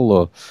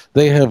nachala.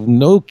 They have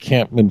no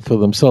campment for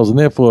themselves, and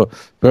therefore,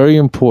 very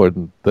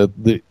important that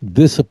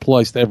this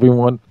applies to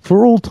everyone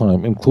for all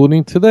time,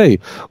 including today.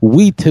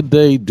 We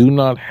today do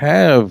not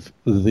have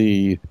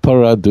the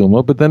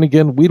paraduma, but then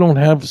again, we don't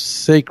have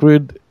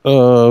sacred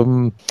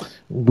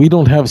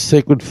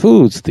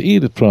foods to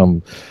eat it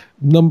from.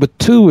 Number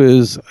two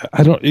is,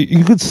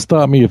 you could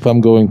stop me if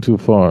I'm going too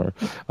far.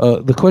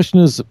 The question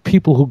is,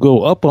 people who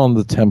go up on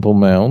the Temple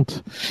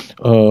Mount,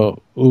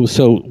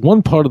 so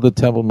one part of the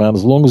Temple Mount,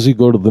 as long as you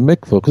go to the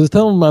mikveh, because the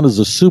Temple Mount is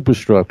a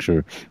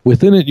superstructure.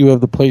 Within it, you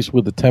have the place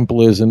where the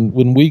temple is, and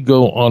when we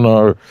go on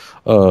our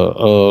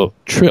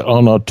trip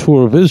on our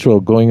tour of Israel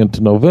going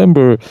into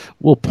November,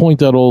 we'll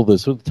point out all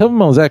this. So the Temple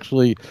Mount is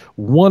actually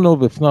one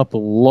of, if not the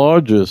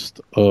largest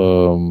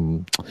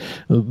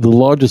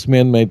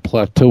man-made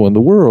plateau in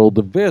the world.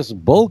 The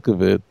vast bulk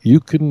of it, you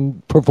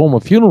can perform a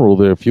funeral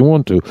there if you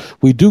want to.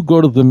 We do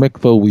go to the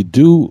mikveh. We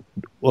do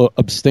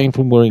abstain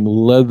from wearing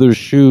leather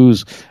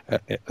shoes,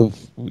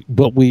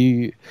 but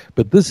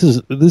this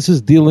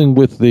is dealing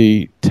with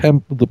the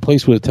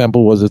place where the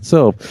temple was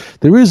itself.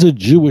 There is a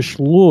Jewish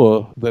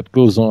law that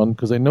goes on,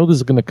 because I know this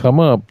is going to come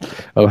up,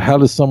 of how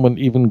does someone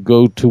even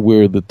go to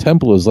where the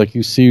temple is. Like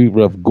you see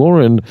Rav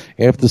Goren,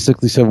 after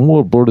 67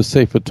 war, brought a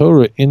Sefer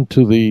Torah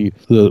into the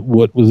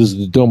what was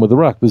the Dome of the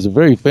Rock. There's a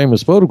very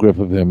famous photograph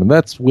of him, and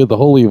that's where the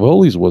Holy of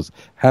Holies was.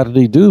 How did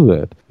he do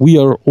that? We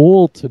are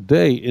all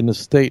today in a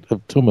state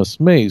of tumas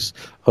mace,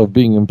 of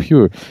being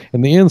impure.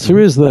 And the answer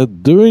is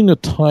that during a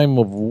time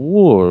of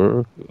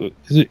war,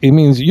 it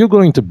means you're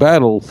going to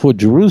battle for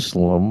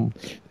Jerusalem,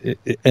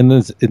 and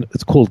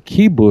it's called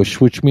kibush,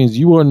 which means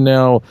you are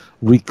now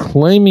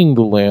reclaiming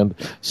the land.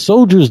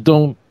 Soldiers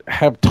don't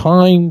have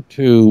time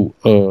to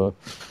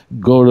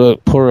go to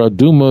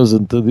Paradumas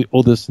and to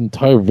all this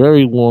entire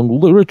very long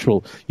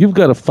ritual. You've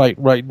got to fight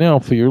right now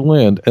for your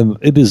land, and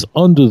it is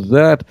under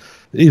that.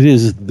 It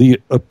is that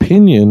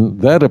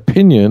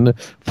opinion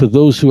for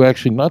those who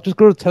actually not just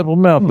go to Temple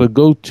Mount, but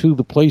go to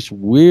the place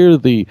where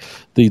the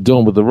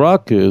Dome of the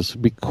Rock is,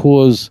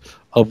 because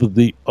of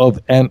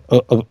an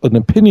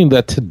opinion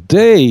that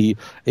today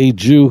a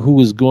Jew who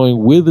is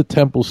going where the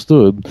temple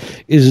stood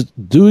is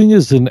doing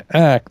as an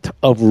act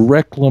of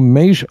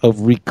reclamation,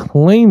 of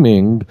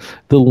reclaiming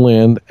the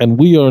land, and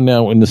we are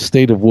now in a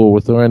state of war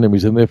with our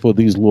enemies, and therefore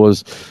these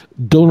laws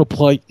don't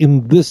apply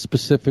in this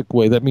specific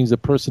way. That means the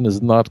person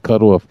is not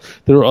cut off.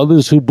 There are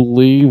others who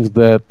believe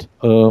that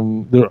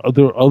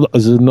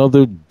there's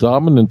another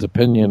dominant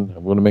opinion, I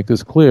want to make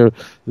this clear,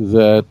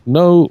 that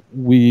no,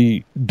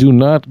 we do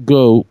not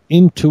go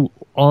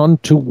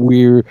onto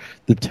where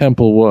the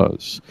temple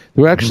was.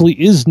 There actually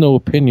is no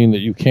opinion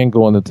that you can't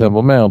go on the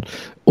Temple Mount,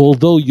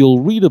 although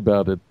you'll read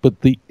about it. But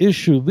the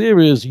issue there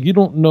is you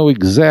don't know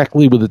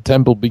exactly where the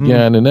temple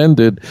began and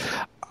ended.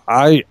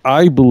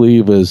 I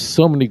believe, as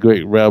so many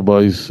great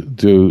rabbis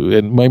do,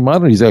 and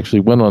Maimonides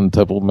actually went on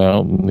Temple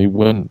Mount,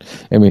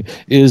 and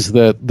is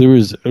that there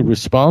is a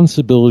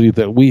responsibility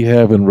that we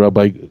have in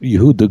Rabbi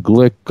Yehuda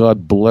Glick,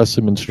 God bless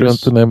him and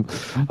strengthen him.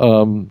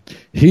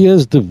 He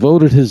has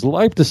devoted his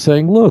life to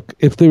saying, look,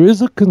 if there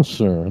is a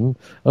concern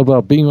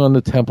about being on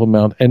the Temple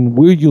Mount and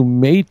where you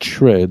may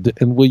tread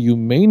and where you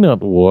may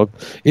not walk,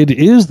 it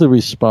is the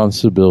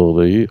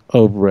responsibility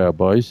of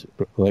rabbis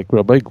like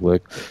Rabbi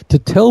Glick to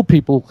tell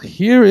people,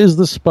 here is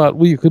the spot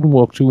where you can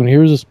walk to and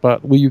here's a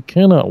spot where you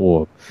cannot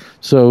walk.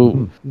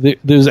 So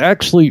there's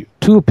actually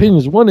two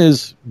opinions. One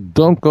is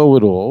don't go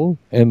at all,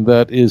 and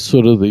that is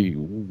sort of the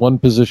one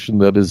position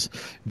that is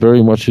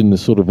very much in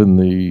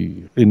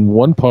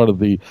one part of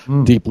the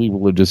deeply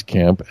religious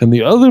camp, and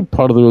the other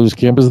part of the religious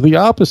camp is the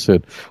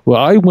opposite. Well,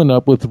 I went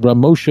up with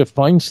Ramosha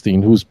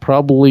Feinstein, who's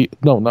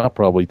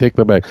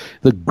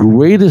the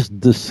greatest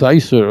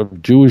decisor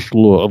of Jewish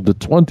law of the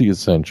 20th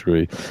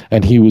century,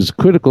 and he was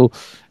critical.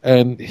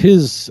 And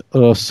his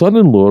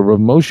son-in-law,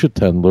 Ramosha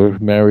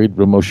Tendler, married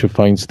Ramosha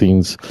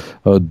Feinstein's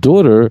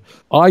daughter.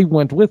 I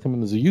went with him,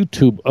 and there's a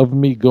YouTube of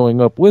me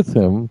going up with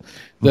him,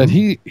 that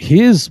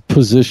his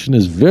position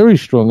is very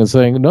strong in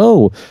saying,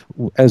 no,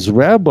 as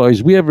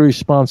rabbis, we have a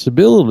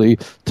responsibility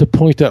to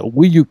point out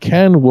where you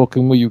can walk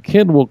and where you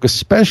can't walk,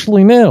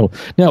 especially now.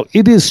 Now,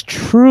 it is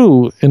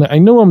true, and I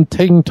know I'm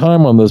taking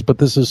time on this, but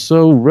this is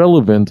so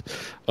relevant.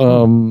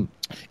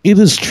 It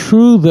is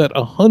true that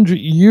 100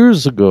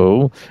 years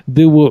ago,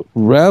 there were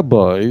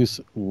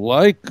rabbis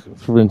like,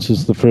 for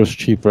instance, the first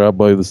chief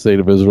rabbi of the state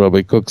of Israel,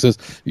 Rabbi Cook, says,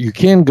 you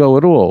can't go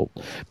at all.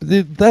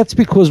 But that's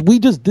because we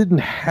just didn't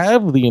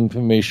have the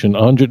information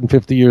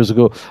 150 years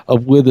ago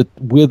of where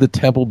the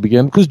temple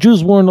began, because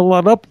Jews weren't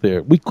allowed up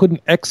there. We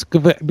couldn't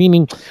excavate,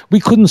 meaning we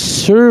couldn't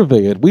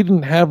survey it. We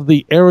didn't have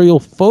the aerial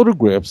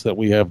photographs that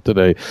we have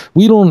today.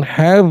 We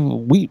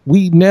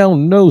now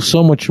know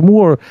so much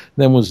more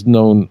than was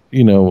known,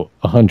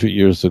 100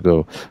 years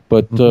ago.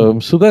 But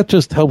so that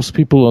just helps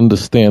people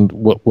understand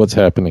what's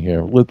happening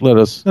here. Let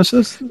us.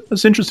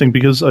 That's interesting,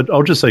 because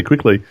I'll just say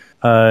quickly,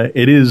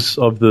 it is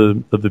of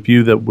the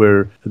view that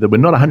we're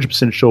not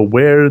 100% sure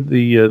where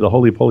the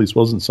Holy of Holies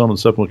was, and so on and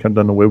so forth. We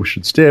don't know where we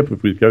should step.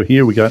 If we go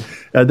here, we go.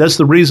 That's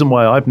the reason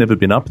why I've never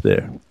been up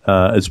there.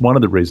 It's one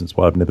of the reasons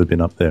why I've never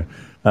been up there.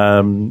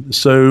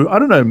 So I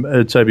don't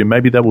know, Toby,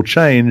 maybe that will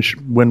change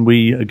when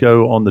we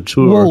go on the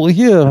tour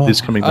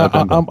this coming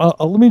November.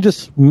 Let me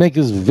just make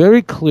this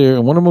very clear,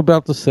 and what I'm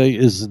about to say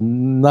is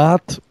no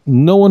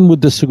one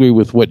would disagree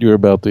with what you're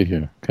about to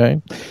hear, okay?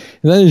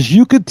 And that is,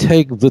 you could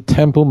take the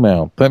Temple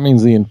Mount, that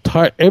means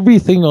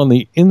everything on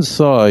the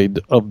inside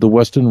of the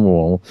Western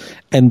Wall,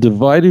 and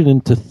divide it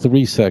into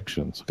 3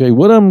 sections, okay?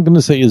 What I'm going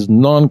to say is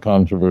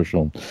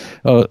non-controversial.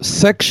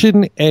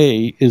 Section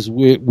A is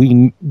where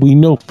we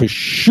know for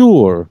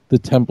sure the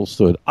temple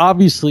stood.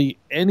 Obviously,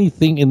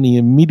 anything in the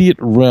immediate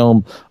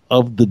realm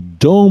of the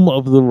dome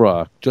of the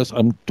rock, just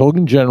I'm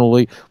talking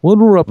generally, when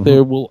we're up there,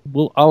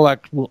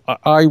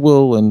 I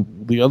will,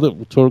 and the other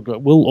tour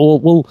guide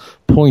will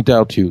point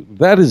out to you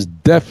that is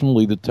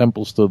definitely the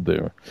temple stood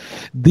there.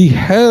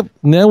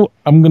 Now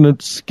I'm going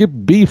to skip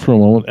B for a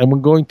moment, and we're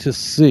going to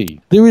C.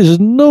 There is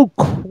no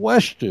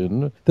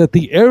question that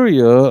the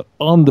area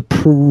on the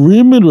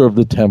perimeter of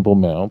the Temple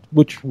Mount,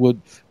 which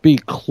would be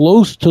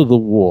close to the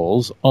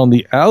walls on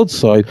the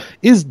outside,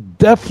 is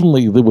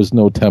definitely there was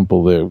no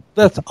temple there.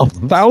 That's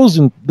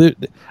 1,000.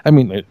 I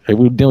mean, I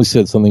would nearly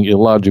said something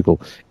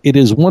illogical. It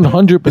is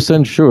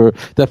 100% sure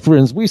that, for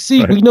instance,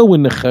 we know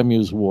when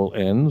Nehemiah's wall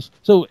ends.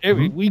 So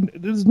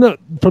there's no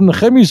from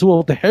Nehemiah's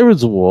wall to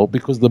Herod's wall,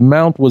 because the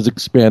mount was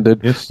expanded.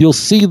 Yes. You'll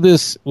see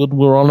this when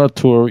we're on our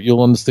tour.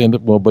 You'll understand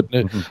it more.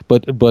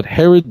 But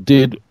Herod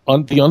did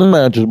the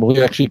unimaginable.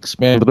 He actually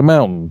expanded the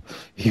mountain.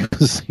 He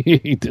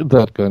did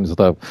that kind of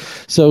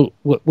stuff. So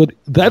what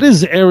that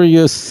is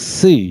Area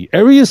C.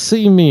 Area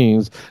C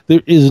means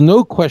there is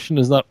no question.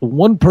 There's not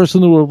one person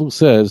in the world who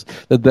says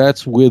that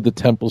that's where the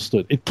temple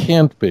stood. It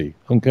can't be.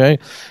 Okay.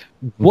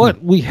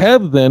 What we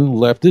have then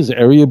left is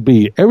Area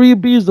B. Area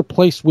B is the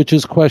place which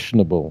is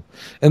questionable.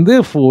 And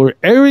therefore,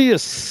 Area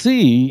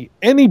C,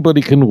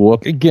 anybody can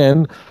walk.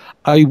 Again,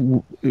 I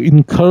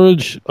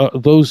encourage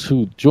those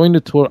who join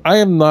the tour. I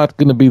am not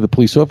going to be the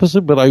police officer,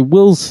 but I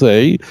will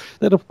say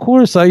that, of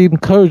course, I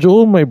encourage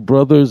all my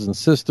brothers and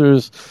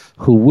sisters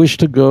who wish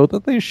to go,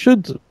 that they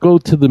should go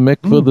to the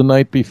mikveh the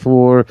night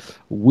before,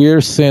 wear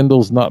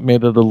sandals not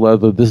made out of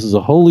leather. This is a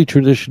holy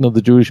tradition of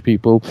the Jewish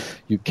people.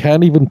 You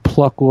can't even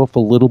pluck off a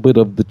little bit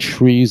of the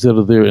trees that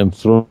are there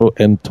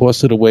and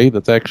toss it away.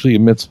 That's actually a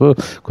mitzvah,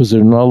 because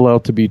they're not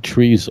allowed to be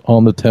trees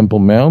on the Temple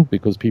Mount,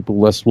 because people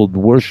less will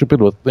worship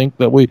it or think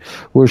that we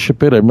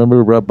worship it. I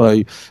remember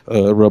Rabbi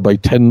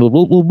Tendler.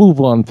 We'll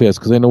move on fast,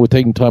 because I know we're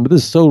taking time, but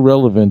this is so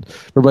relevant.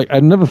 I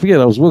never forget,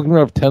 I was working with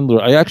Rabbi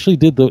Tendler. I actually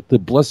did the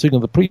blessing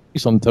of the priest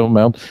on the Temple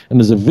Mount, and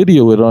there's a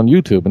video of it on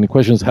YouTube, and the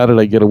question is, how did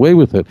I get away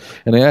with it?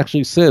 And I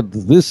actually said,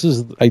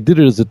 I did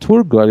it as a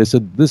tour guide. I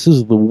said, this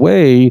is the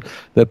way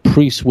that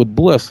priests would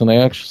bless.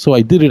 And so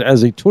I did it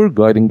as a tour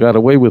guide and got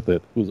away with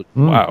it. It was like,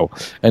 wow.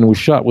 And it was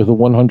shot with a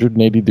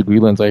 180-degree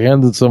lens. I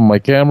handed some of my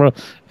camera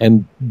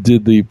and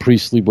did the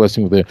priestly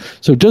blessing with it.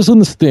 So just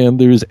understand,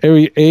 there is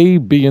Area A,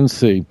 B, and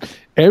C.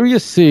 Area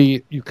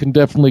C, you can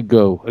definitely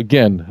go.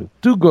 Again,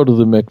 do go to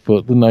the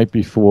mikveh the night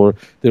before.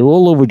 They're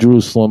all over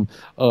Jerusalem.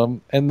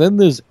 And then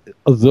there's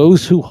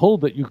those who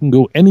hold that you can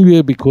go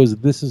anywhere, because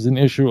this is an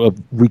issue of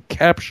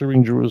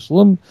recapturing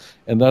Jerusalem,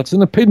 and that's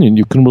an opinion.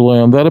 You can rely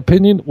on that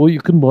opinion, or you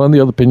can rely on the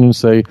other opinion and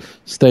say,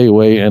 stay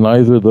away, and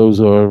either of those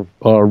are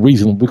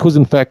reasonable, because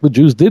in fact the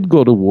Jews did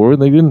go to war,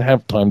 and they didn't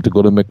have time to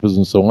go to mikvahs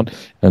and so on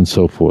and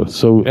so forth.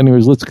 So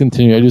anyways, let's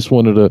continue. I just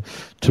wanted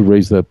to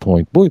raise that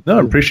point. Boy, no,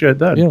 I appreciate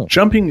that. Yeah.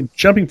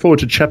 Jumping forward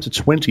to chapter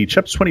 20,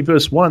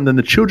 verse 1, then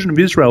the children of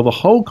Israel, the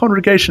whole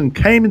congregation,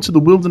 came into the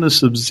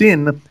wilderness of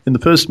Zin in the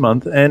first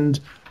month, and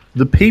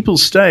the people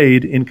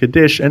stayed in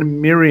Kadesh,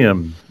 and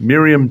Miriam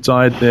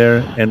died there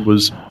and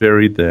was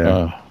buried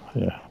there.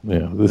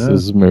 This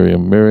is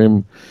Miriam.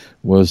 Miriam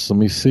was, let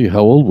me see, how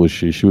old was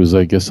she? She was,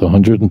 I guess,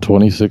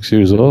 126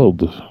 years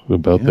old,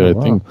 about there. I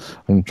think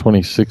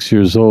 126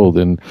 years old.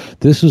 And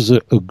this is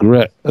a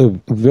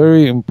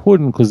very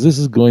important, because this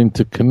is going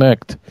to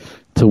connect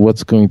to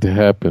what's going to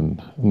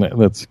happen. And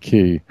that's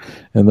key.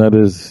 And that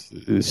is,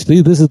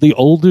 see, this is the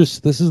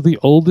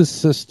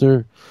oldest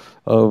sister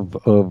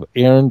of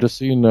Aaron. Just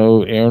so you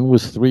know, Aaron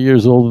was 3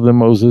 years older than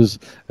Moses,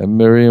 and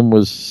Miriam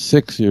was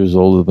 6 years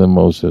older than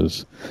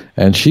Moses.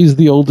 And she's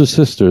the older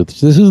sister.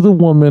 This is the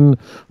woman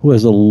who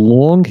has a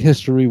long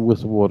history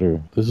with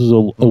water. This is a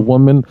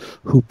woman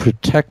who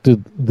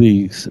protected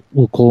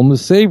we'll call him the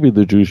savior of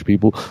the Jewish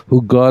people,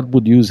 who God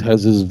would use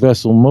as his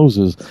vessel,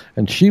 Moses.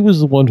 And she was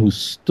the one who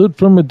stood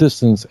from a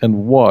distance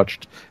and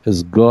watched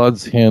as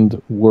God's hand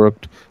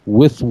worked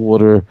with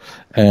water.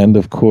 And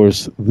of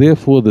course,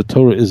 therefore, the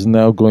Torah is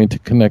now going to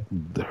connect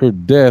her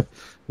death,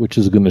 which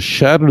is going to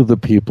shatter the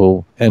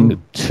people, and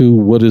to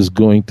what is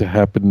going to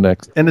happen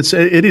next. And it's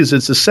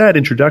a sad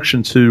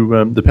introduction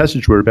to the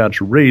passage we're about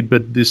to read,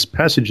 but this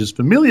passage is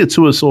familiar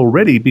to us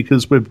already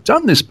because we've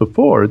done this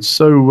before. It's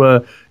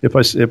so,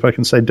 if I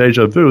can say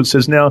deja vu, it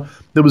says, "Now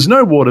there was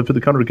no water for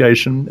the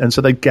congregation, and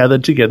so they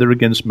gathered together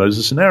against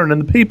Moses and Aaron.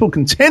 And the people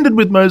contended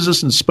with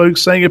Moses and spoke,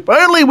 saying, if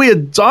only we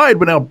had died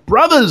when our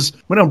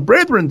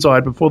brethren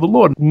died before the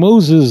Lord."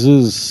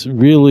 Moses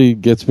really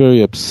gets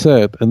very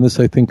upset, and this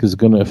I think is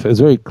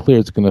very clear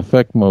it's going to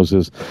affect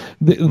Moses.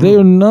 They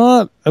are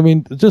not,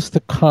 just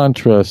to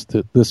contrast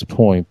at this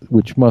point,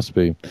 which must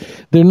be,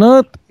 they're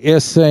not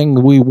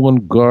saying we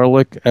want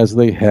garlic as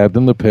they had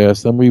in the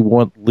past, and we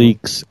want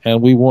leeks,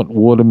 and we want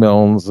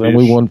watermelons, and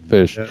we want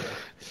fish. Yeah.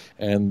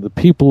 And the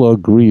people are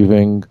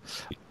grieving.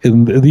 So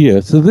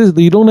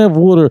you don't have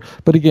water,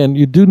 but again,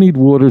 you do need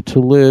water to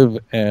live.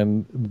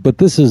 But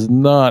this is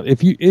not.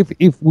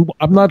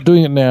 I'm not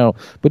doing it now,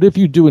 but if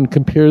you do and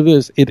compare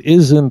this, it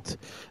isn't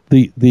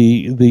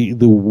the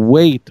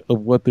weight of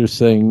what they're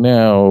saying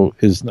now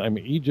is.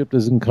 Egypt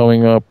isn't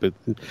coming up.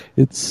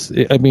 Egypt's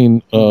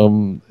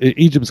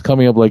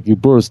coming up like you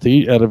brought us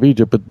out of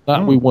Egypt, but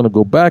not we want to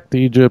go back to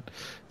Egypt.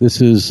 This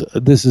is by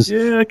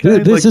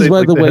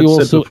the way,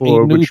 also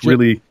before,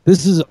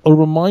 this is a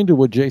reminder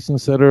what Jason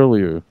said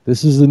earlier.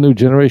 This is the new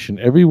generation.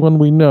 Everyone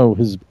we know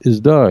has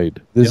died.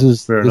 This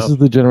is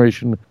the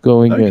generation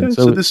going in.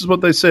 So this is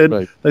what they said.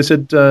 Right. They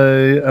said,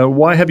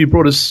 "Why have you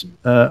brought us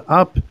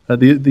up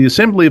the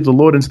assembly of the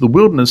Lord into the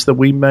wilderness that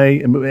we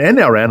may, and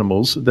our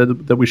animals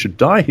that we should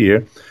die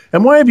here?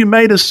 And why have you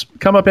made us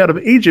come up out of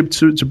Egypt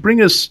to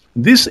bring us to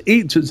this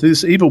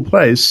evil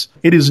place?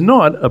 It is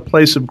not a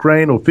place of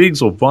grain or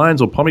figs or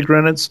vines or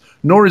pomegranates,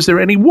 nor is there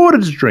any water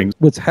to drink."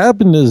 What's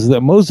happened is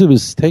that Moses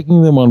is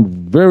taking them on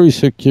very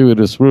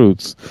circuitous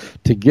routes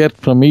to get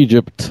from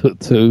Egypt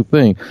to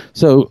thing.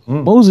 So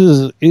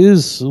Moses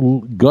is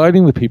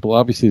guiding the people.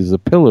 Obviously, he's a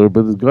pillar,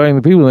 but he's guiding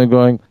the people. And they're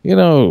going, you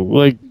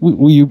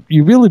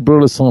really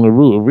brought us on a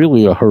route,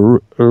 really a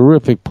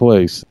horrific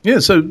place. Yeah.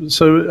 So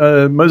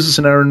Moses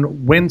and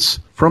Aaron went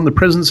from the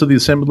presence of the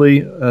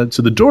assembly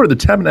to the door of the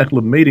tabernacle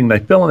of meeting. They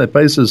fell on their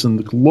faces, and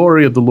the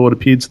glory of the Lord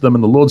appeared to them.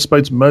 And the Lord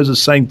spoke to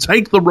Moses, saying,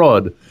 "Take the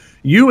rod,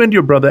 you and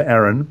your brother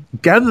Aaron,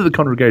 gather the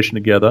congregation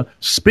together,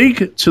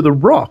 speak to the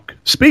rock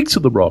is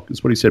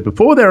what he said,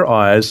 before their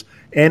eyes,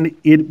 and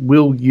it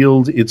will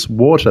yield its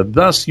water.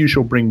 Thus you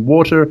shall bring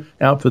water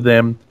out for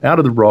them out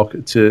of the rock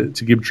to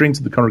give drink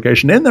to the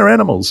congregation and their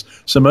animals."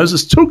 So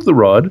Moses took the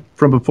rod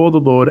from before the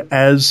Lord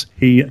as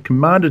he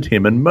commanded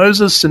him. And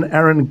Moses and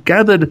Aaron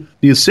gathered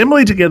the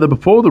assembly together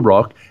before the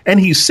rock, and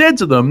he said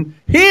to them,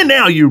 "Hear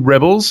now, you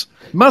rebels,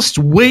 must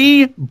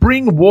we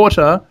bring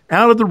water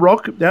out of the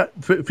rock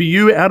for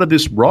you out of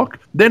this rock?"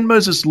 Then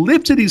Moses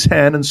lifted his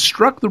hand and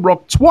struck the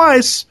rock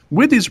twice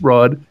with his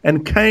rod,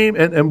 and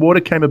water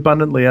came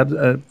abundantly out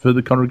for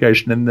the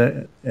congregation, and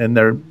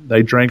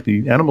they drank.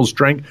 The animals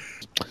drank.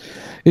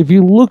 If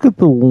you look at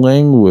the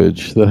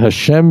language that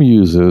Hashem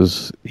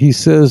uses, he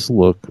says,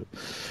 "Look."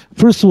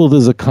 First of all,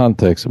 there's a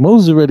context.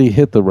 Moses already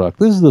hit the rock.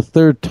 This is the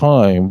third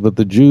time that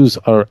the Jews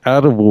are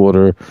out of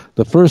water.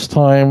 The first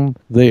time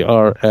they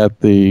are at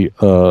they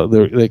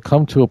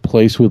come to a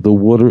place where the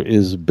water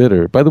is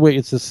bitter. By the way,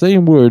 it's the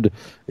same word.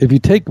 If you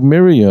take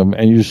Miriam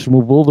and you just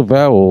remove all the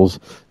vowels,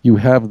 you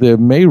have the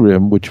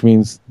Merim, which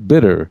means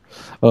bitter.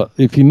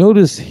 If you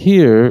notice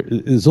here,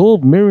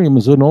 Miriam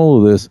is in all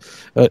of this.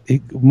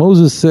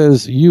 Moses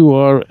says, "You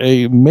are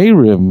a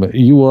Merim,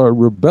 you are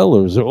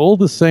rebellers." They're all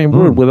the same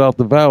word without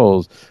the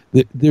vowels.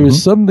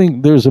 There's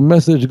a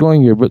message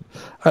going here, but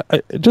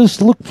I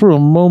just look for a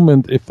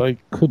moment, if I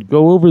could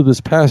go over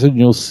this passage, and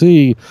you'll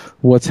see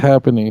what's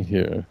happening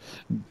here.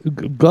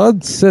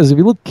 God says, if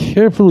you look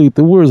carefully at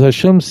the words,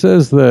 Hashem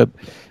says that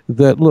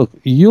look,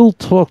 you'll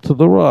talk to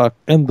the rock,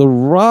 and the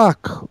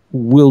rock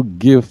will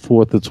give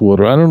forth its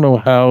water. I don't know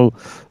how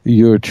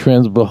your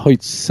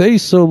translate say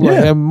so.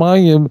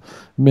 Mayim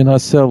min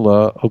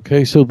hasela.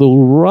 Okay, so the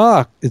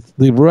rock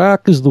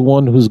is the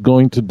one who's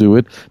going to do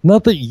it.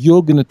 Not that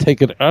you're going to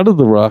take it out of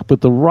the rock,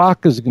 but the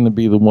rock is going to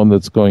be the one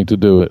that's going to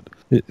do it.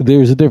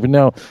 There's a difference.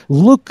 Now,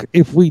 look,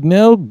 if we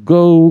now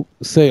go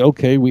say,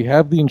 okay, we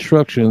have the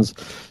instructions.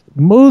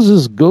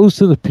 Moses goes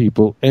to the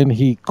people and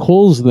he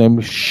calls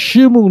them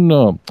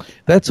Shimunam.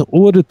 That's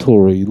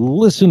auditory.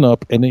 Listen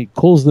up. And he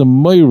calls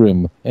them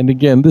Mayrim. And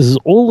again, this is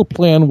all the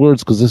play on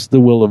words because this is the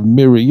will of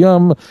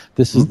Miriam.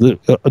 This is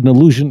an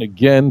allusion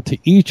again to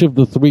each of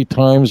the three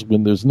times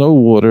when there's no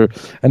water.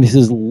 And he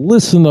says,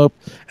 listen up.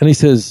 And he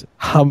says,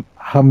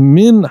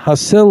 Hamin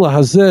hasel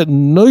hazeh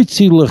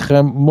noitzi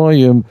lechem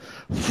moyim.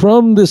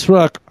 From this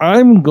rock,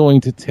 I'm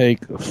going to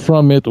take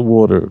from it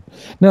water.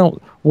 Now,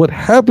 what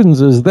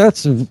happens is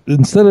that's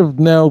instead of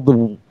now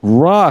the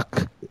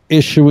rock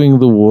issuing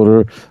the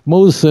water,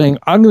 Moses saying,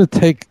 I'm going to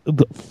take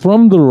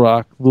from the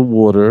rock the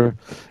water.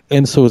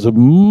 And so it's a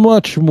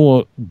much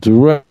more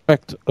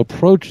direct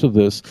approach to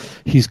this.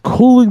 He's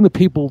calling the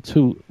people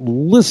to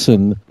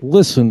listen,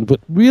 but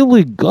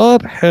really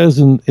God has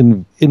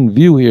in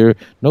view here,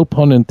 no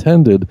pun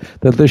intended,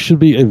 that there should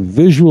be a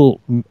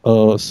visual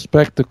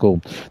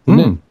spectacle.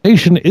 The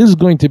nation is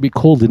going to be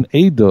called an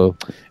Ada,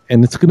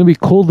 and it's going to be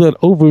called that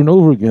over and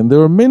over again. There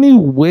are many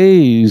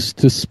ways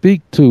to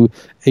speak to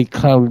a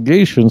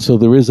congregation. So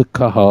there is a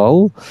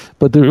kahal,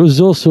 but there is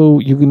also,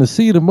 you're going to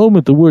see in a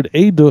moment, the word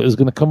Ada is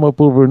going to come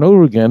up over and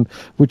over again,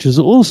 which is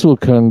also a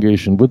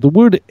congregation. But the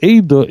word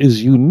Ada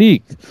is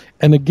unique.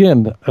 And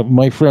again,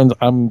 my friends,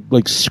 I'm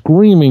like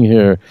screaming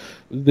here.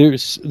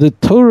 The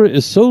Torah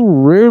is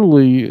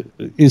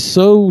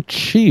so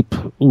cheap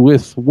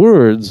with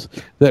words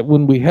that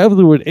when we have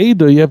the word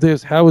Ada, you have to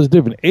ask how is it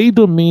different.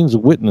 Ada means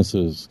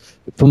witnesses,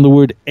 from the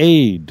word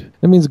aid.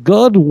 That means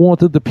God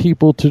wanted the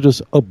people to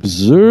just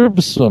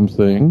observe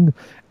something,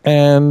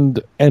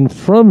 and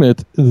from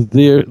it,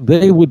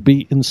 they would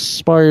be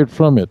inspired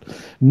from it.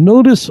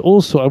 Notice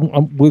also,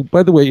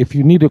 by the way, if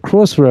you need a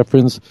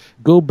cross-reference,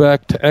 go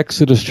back to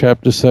Exodus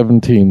chapter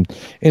 17.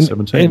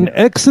 In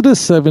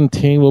Exodus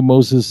 17, where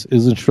Moses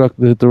is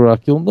instructed to hit the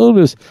rock, you'll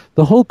notice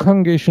the whole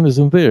congregation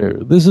isn't there.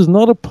 This is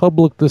not a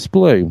public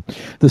display.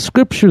 The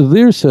scripture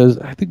there says,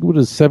 I think it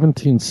is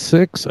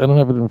 17:6, I don't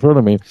have it in front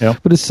of me,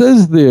 but it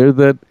says there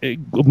that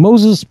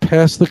Moses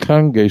passed the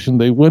congregation,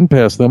 they went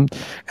past them,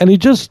 and he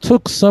just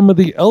took some of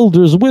the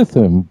elders with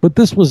him. But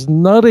this was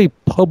not a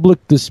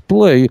public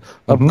display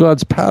of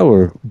God's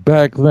power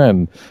back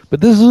then.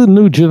 But this is a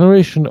new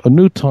generation, a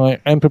new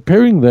time, and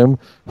preparing them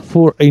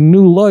for a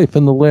new life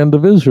in the land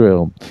of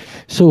Israel.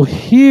 So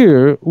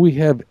here we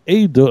have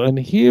Ada, and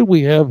here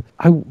we have,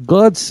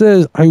 God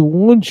says, I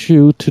want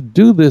you to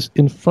do this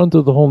in front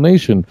of the whole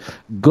nation.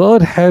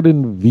 God had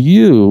in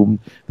view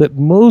that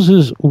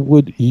Moses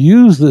would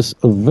use this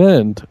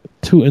event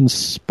to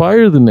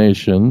inspire the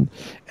nation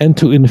and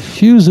to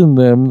infuse in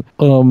them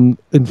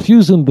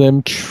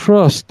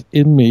trust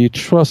in me,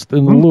 trust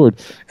in the Lord.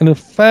 And in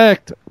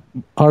fact,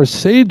 our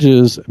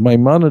sages,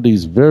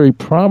 Maimonides, very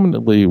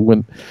prominently,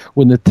 when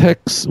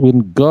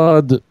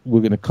God,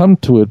 we're going to come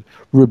to it,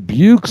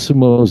 rebukes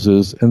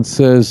Moses and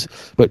says,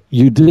 but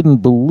you didn't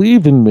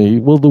believe in me.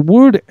 Well, the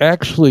word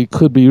actually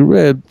could be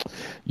read,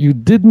 you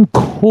didn't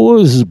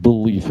cause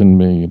belief in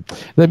me.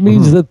 That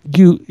means that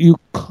you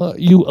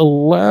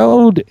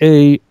allowed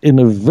an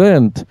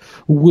event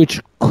which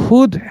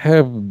could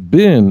have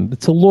been,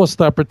 it's a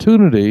lost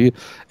opportunity,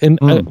 and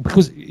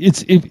because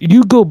if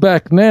you go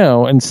back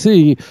now and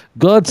see,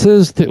 God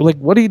says,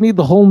 what do you need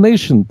the whole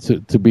nation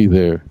to be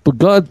there? But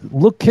God,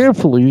 look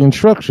carefully, the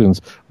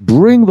instructions,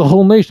 bring the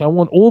whole nation. I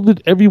want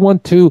everyone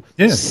to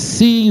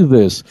see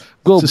this.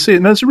 To see it.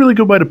 And that's a really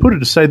good way to put it,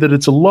 to say that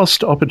it's a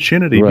lost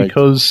opportunity,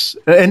 because,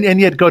 and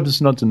yet God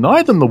does not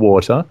deny them the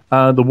water.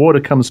 The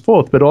water comes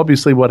forth. But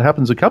obviously what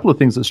happens, a couple of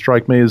things that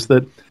strike me is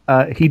that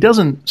he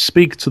doesn't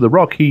speak to the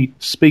rock, he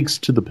speaks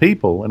to the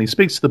people. And he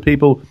speaks to the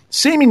people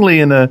seemingly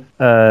in an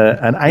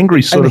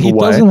angry sort of a way.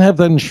 And he doesn't have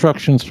the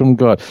instructions from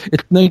God.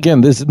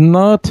 Again, there's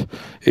not,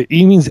 it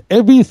means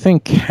everything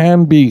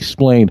can be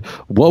explained.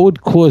 What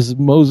would cause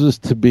Moses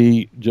to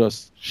be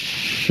just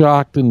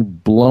shocked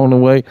and blown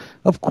away?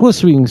 Of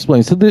course we can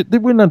explain. So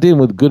we're not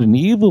dealing with good and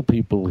evil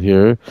people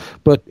here,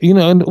 but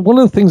and one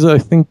of the things that I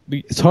think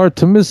it's hard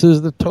to miss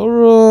is the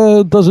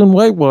Torah doesn't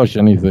whitewash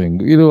anything.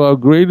 Our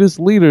greatest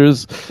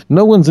leaders,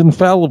 no one's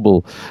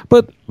infallible,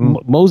 but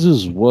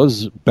Moses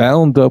was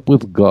bound up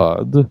with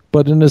God,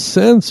 but in a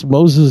sense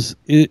Moses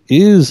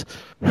is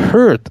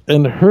hurt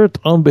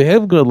on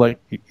behalf of God. Like,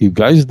 you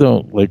guys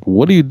don't,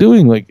 what are you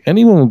doing?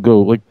 Anyone would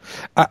go,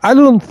 I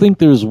don't think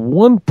there's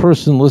one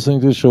person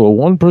listening to the show, or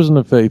one person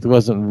of faith who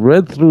hasn't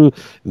read through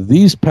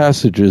these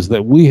passages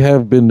that we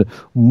have been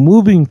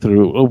moving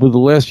through over the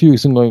last few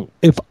weeks and going,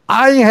 if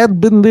I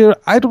had been there,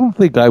 I don't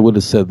think I would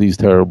have said these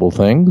terrible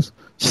things.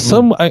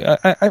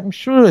 I'm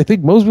sure, I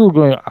think most people are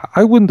going,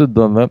 I wouldn't have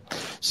done that.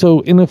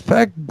 So, in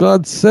effect,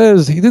 God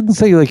says, he didn't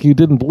say, you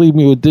didn't believe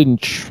me or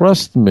didn't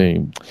trust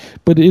me.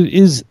 But it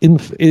is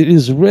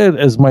read,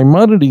 as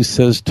Maimonides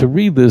says, to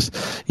read this,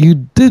 you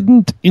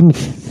didn't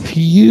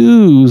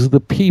infuse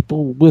the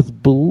people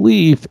with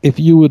belief. If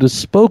you would have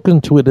spoken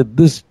to it at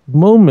this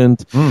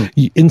moment,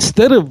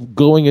 instead of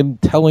going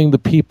and telling the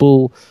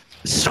people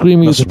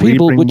screaming at the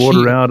people, bring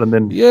water out and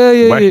then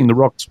whacking the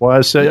rock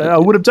twice. So I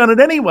would have done it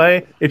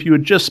anyway if you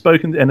had just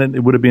spoken, and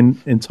it would have been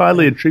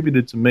entirely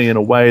attributed to me in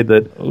a way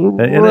that,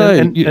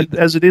 and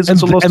as it is,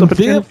 it's a lost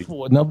opportunity.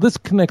 Therefore, now this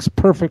connects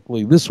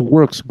perfectly. This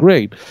works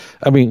great.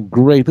 I mean,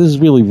 great. This is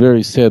really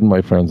very sad,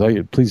 my friends.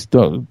 Please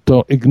don't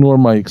ignore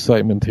my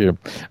excitement here.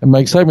 And my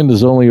excitement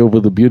is only over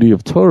the beauty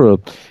of Torah.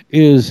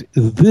 Is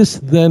this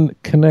then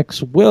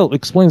connects well?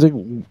 Explains, like,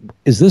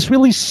 is this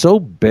really so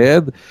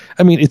bad?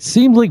 I mean, it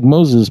seems like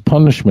Moses'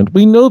 punishment.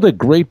 We know that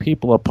great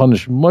people are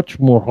punished much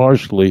more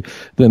harshly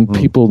than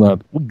people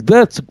not.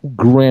 That's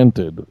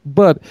granted,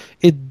 but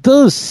it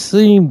does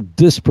seem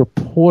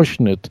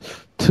disproportionate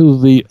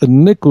to the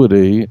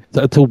iniquity,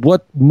 to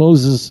what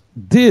Moses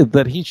did,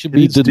 that he should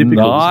be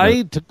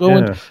denied to go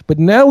in. But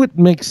now it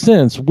makes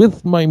sense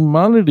with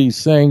Maimonides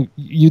saying,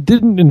 you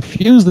didn't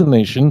infuse the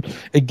nation.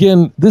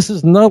 Again, this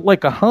is not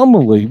like a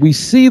homily. We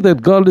see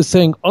that God is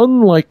saying,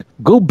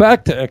 go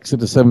back to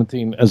Exodus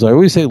 17. As I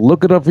always say,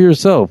 look it up for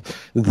yourself.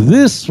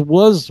 This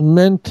was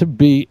meant to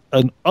be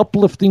an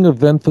uplifting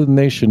event for the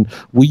nation,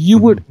 where you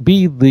would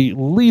be the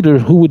leader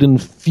who would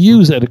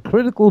infuse at a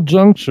critical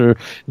juncture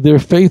their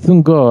faith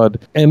in God.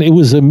 And it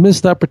was a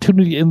missed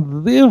opportunity,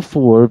 and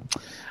therefore,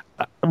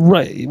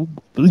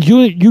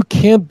 you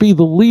can't be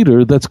the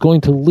leader that's going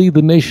to lead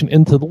the nation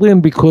into the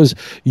land, because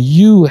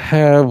you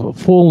have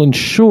fallen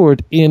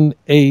short in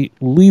a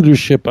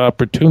leadership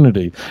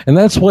opportunity. And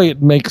that's why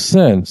it makes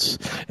sense.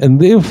 And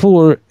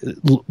therefore,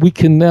 we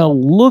can now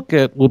look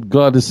at what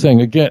God is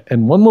saying again.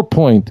 And one more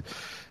point,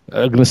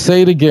 I'm going to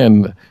say it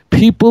again.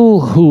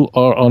 People who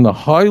are on a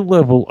high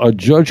level are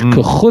judged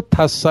kechut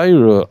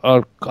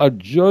hasayra, are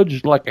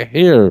judged like a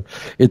hair.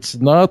 It's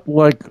not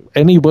like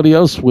anybody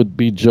else would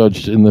be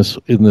judged in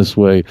this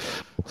way.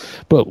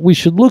 But we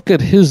should look at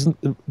his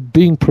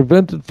being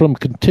prevented from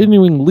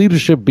continuing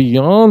leadership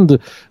beyond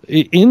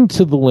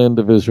into the land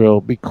of Israel,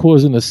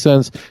 because in a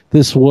sense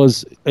this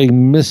was a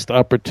missed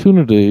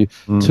opportunity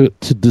to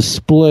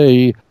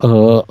display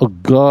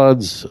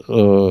God's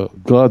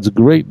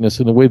greatness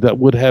in a way that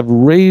would have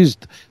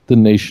raised the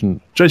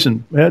nation.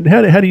 Jason, how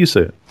do you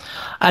see it?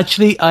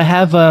 Actually, I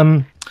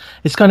have.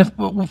 It's kind of,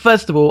 well,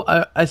 first of all,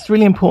 it's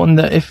really important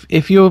that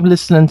if you're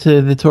listening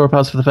to the Torah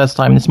Pass for the first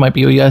time, this might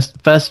be your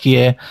first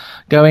year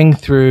going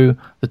through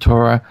the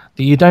Torah,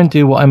 that you don't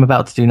do what I'm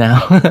about to do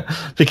now,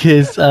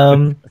 because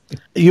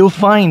you'll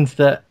find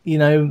that,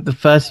 the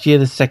first year,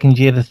 the second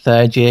year, the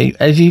third year,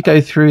 as you go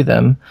through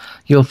them,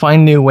 you'll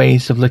find new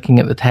ways of looking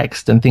at the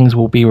text, and things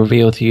will be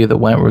revealed to you that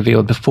weren't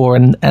revealed before.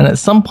 And at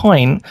some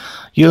point,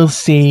 you'll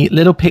see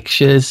little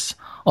pictures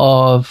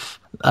of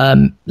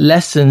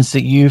lessons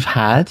that you've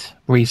had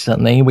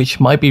recently, which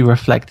might be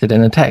reflected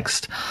in a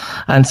text.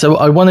 And so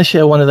I want to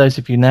share one of those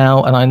with you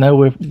now. And I know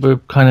we're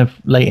kind of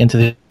late into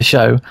the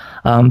show,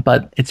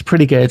 but it's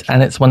pretty good.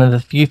 And it's one of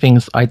the few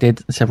things I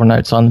did several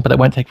notes on, but it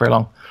won't take very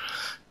long.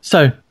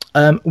 So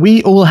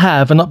we all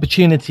have an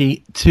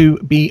opportunity to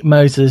be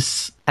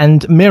Moses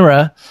and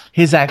mirror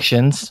his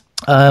actions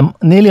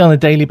nearly on a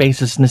daily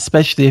basis, and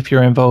especially if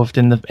you're involved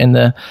in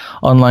the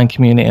online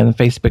community and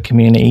the Facebook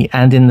community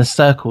and in the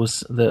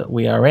circles that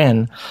we are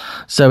in.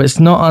 So it's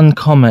not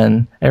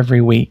uncommon every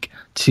week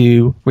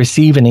to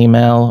receive an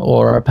email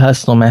or a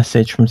personal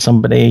message from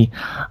somebody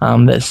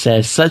that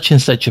says such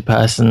and such a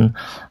person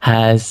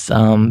has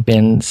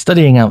been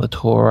studying out the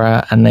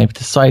Torah, and they've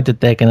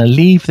decided they're going to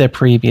leave their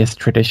previous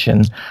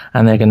tradition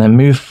and they're going to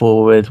move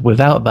forward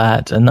without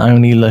that and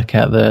only look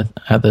at the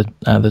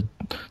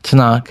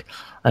Tanakh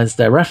as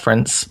their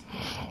reference,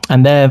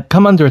 and they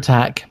come under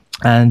attack.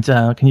 And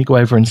can you go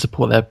over and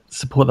support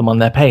them on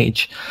their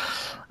page?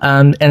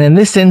 And in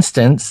this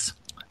instance,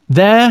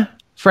 their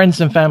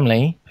friends and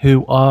family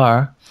who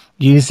are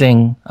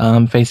using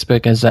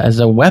Facebook as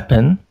a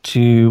weapon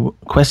to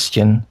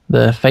question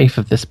the faith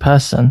of this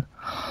person,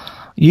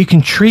 you can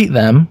treat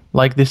them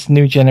like this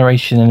new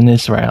generation in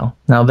Israel.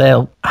 Now,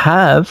 they'll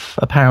have,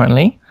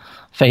 apparently,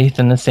 faith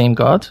in the same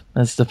God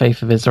as the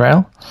faith of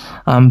Israel,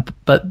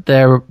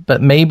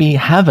 but maybe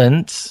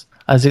haven't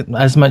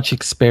as much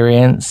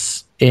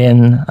experience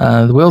in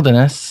the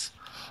wilderness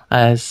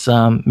as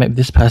maybe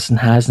this person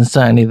has, and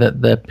certainly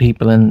that the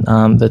people in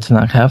the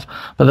Tanakh have.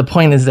 But the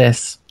point is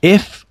this: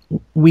 if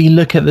we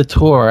look at the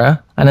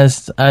Torah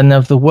and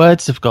of the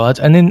words of God,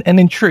 and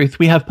in truth,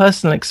 we have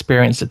personal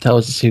experience that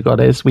tells us who God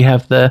is. We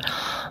have the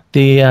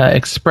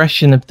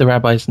expression of the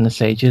rabbis and the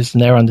sages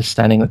and their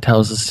understanding that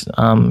tells us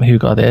who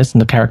God is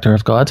and the character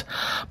of God.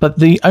 But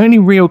the only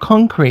real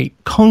concrete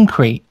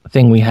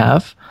thing we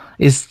have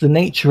is the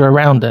nature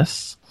around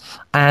us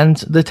and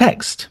the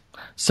text.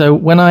 So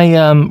when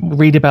I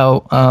read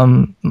about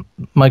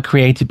my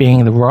Creator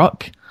being the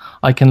rock,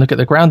 I can look at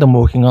the ground I'm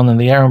walking on and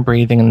the air I'm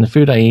breathing and the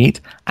food I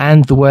eat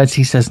and the words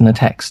he says in the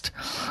text.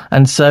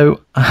 And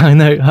so I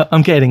know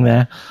I'm getting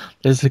there.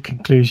 There's a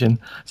conclusion.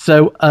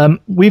 So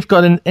we've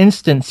got an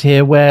instance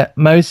here where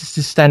Moses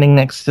is standing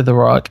next to the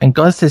rock and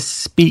God says,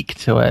 speak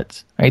to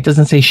it. Right? He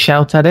doesn't say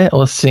shout at it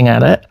or sing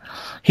at it.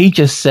 He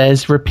just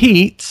says,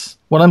 repeat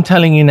what I'm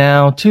telling you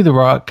now to the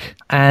rock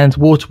and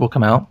water will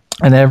come out.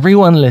 And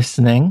everyone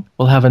listening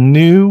will have a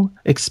new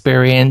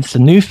experience, a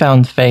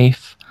newfound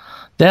faith.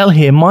 They'll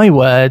hear my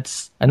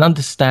words and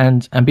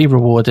understand and be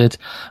rewarded.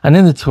 And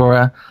in the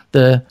Torah,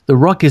 the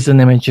rock is an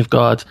image of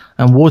God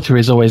and water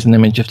is always an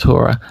image of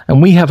Torah.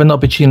 And we have an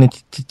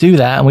opportunity to do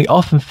that. And we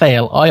often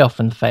fail. I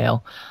often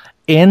fail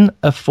in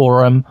a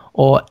forum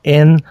or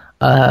in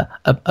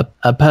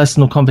a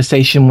personal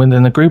conversation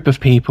within a group of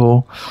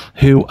people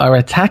who are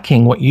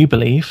attacking what you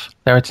believe.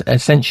 They're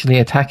essentially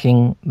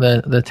attacking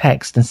the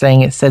text and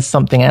saying it says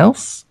something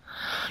else.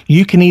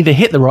 You can either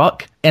hit the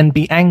rock and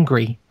be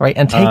angry, right,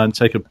 and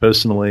take it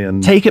personally,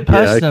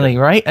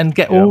 right, and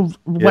get all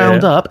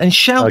wound up and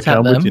shout at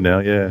them. I'm with you now,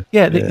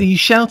 you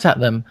shout at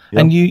them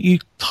and you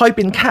type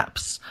in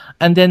caps,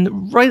 and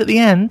then right at the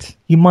end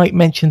you might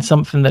mention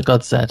something that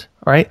God said,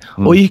 right?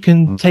 Or you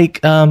can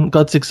take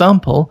God's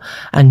example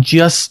and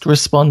just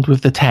respond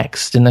with the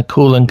text in a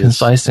cool and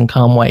concise and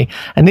calm way.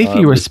 And if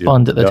you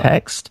respond at the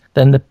text,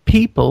 then the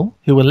people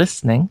who are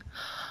listening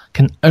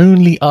can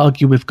only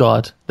argue with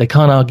God. They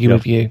can't argue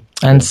with you.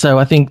 And so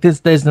I think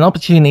there's an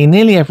opportunity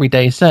nearly every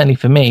day, certainly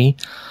for me,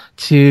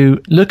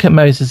 to look at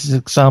Moses'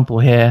 example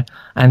here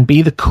and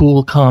be the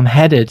cool,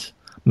 calm-headed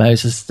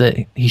Moses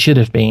that he should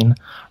have been,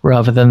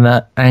 rather than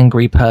that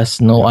angry,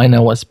 personal, I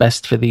know what's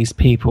best for these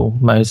people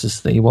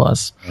Moses that he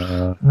was.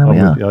 I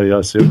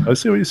see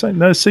what you're saying.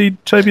 No, see,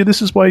 Xavier,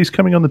 this is why he's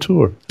coming on the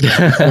tour.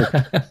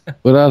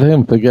 Without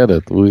him, forget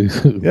it.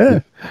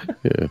 No,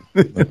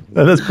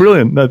 that's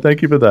brilliant. No,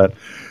 thank you for that.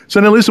 So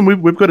now listen,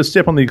 we've got to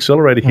step on the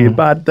accelerator here,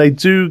 but they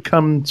do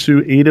come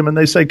to Edom and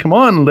they say, come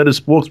on, let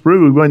us walk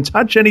through. We won't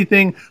touch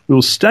anything.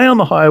 We'll stay on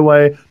the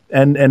highway.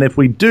 And if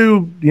we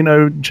do,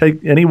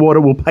 take any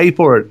water, we'll pay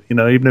for it.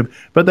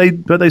 But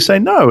they say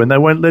no, and they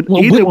won't let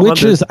Edom.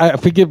 Which is,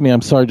 forgive me,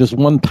 I'm sorry, just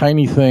one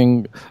tiny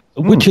thing,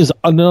 which is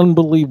an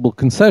unbelievable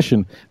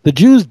concession. The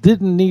Jews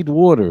didn't need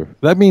water.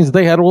 That means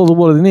they had all the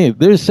water they needed.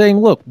 They're saying,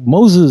 look,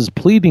 Moses is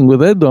pleading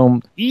with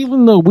Edom,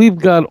 even though we've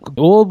got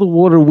all the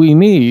water we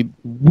need,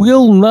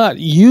 we'll not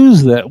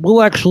use that.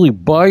 We'll actually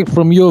buy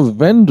from your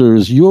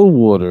vendors your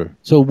water.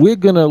 So we're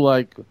going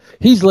to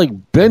he's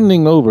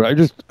bending over.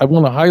 I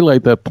want to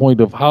highlight that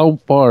point of how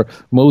far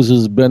Moses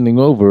is bending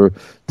over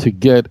to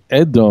get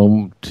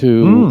Edom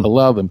to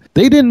allow them.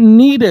 They didn't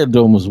need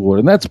Edom's water.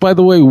 And that's, by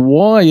the way,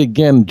 why,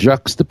 again,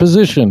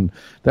 juxtaposition.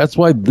 That's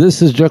why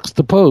this is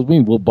juxtaposed. I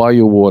mean, we'll buy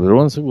your water.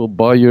 Honestly, we'll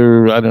buy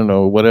your, I don't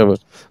know, whatever.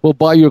 We'll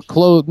buy your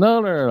clothes.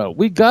 No.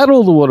 We got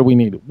all the water we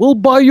need. We'll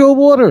buy your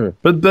water.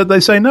 But they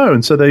say no,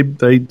 and so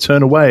they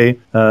turn away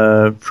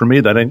from me.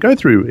 They don't go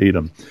through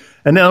Edom.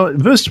 And now,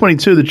 verse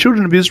 22, the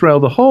children of Israel,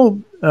 the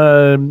whole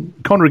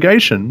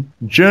congregation,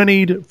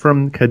 journeyed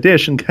from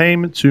Kadesh and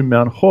came to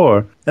Mount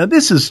Hor. Now,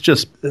 this is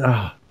just,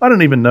 I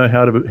don't even know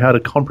how to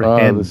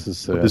comprehend what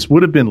this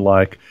would have been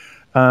like.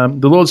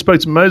 The Lord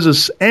spoke to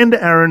Moses and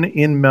Aaron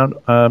in Mount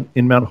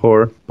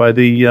Hor by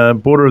the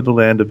border of the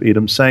land of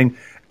Edom, saying,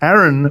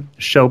 Aaron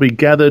shall be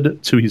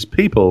gathered to his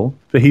people,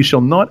 for he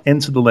shall not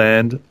enter the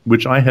land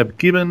which I have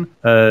given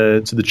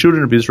to the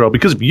children of Israel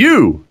because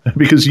you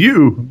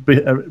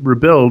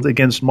rebelled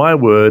against my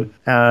word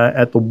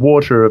at the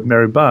water of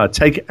Meribah.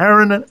 Take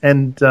Aaron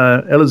and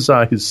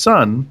Eleazar his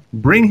son,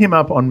 bring him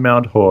up on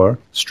Mount Hor,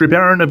 strip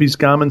Aaron of his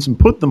garments and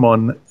put them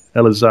on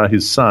Eleazar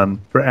his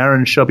son, for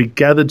Aaron shall be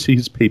gathered to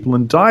his people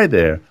and die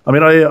there. I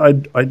mean,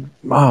 hang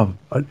on,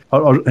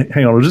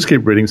 I'll just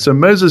keep reading. So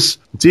Moses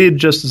did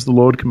just as the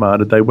Lord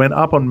commanded. They went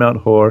up on Mount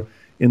Hor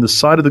in the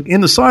sight of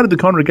the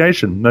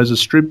congregation. Moses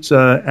stripped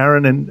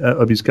Aaron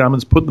of his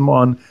garments, put them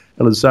on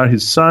Eleazar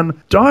his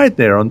son, died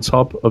there on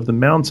top of the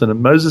mountain.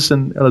 And Moses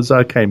and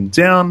Eleazar came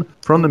down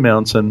from the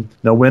mountain.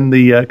 Now when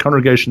the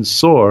congregation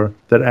saw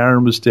that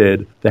Aaron was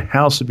dead, the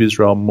house of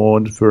Israel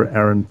mourned for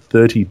Aaron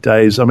 30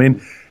 days. I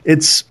mean,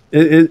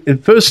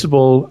 first of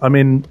all, I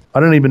mean,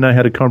 I don't even know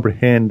how to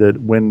comprehend it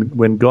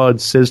when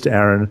God says to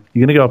Aaron,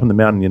 you're going to go up on the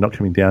mountain, you're not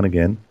coming down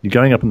again. You're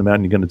going up on the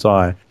mountain, you're going to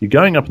die. You're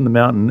going up on the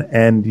mountain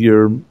and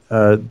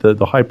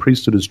the high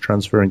priesthood is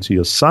transferring to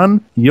your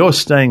son. You're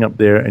staying up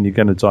there and you're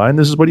going to die. And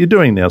this is what you're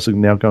doing now, so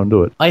now go and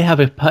do it. I have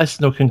a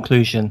personal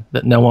conclusion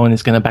that no one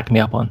is going to back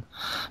me up on.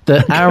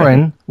 That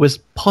Aaron was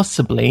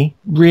possibly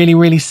really,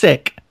 really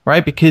sick.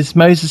 Right, because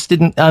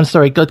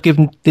God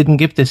didn't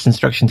give this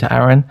instruction to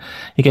Aaron.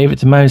 He gave it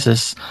to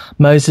Moses.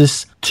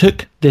 Moses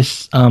took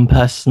this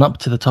person up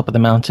to the top of the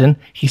mountain.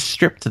 He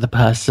stripped the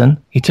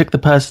person. He took the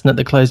person that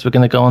the clothes were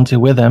going to go onto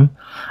with him.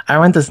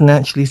 Aaron doesn't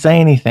actually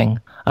say anything.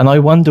 And I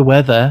wonder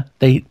whether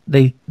they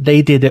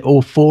did it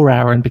all for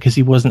Aaron because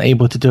he wasn't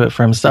able to do it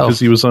for himself.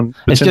 Because he was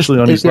potentially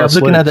on his last legs. I was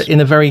looking at it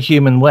in a very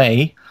human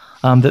way.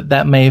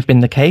 That may have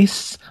been the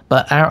case,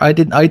 but I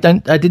didn't.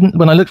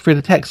 When I looked through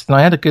the text and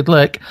I had a good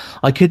look,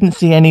 I couldn't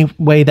see any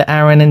way that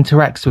Aaron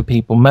interacts with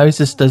people.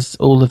 Moses does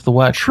all of the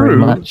work.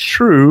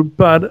 True.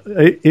 But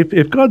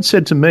if God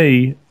said to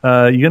me,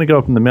 "You're going to go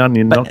up on the mountain,"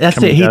 you're not coming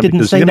down. He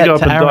didn't say that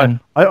to Aaron.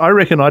 I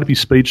reckon I'd be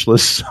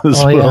speechless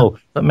as well.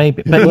 But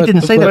maybe, but he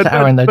didn't say that to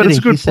Aaron, though, did he? It's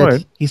a good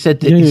point. He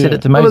said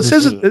it to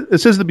Moses. Well, it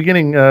says at the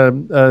beginning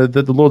that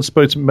the Lord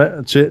spoke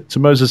to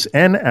Moses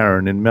and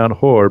Aaron in Mount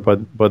Hor by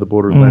the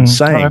border of land,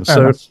 saying.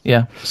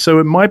 So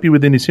it might be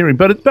within his hearing.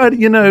 But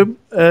you know,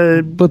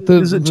 but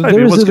there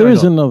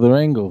is another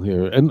angle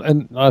here,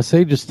 and our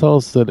sages tell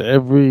us that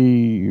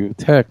every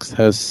text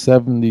has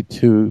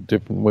 72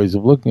 different ways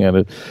of looking at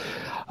it.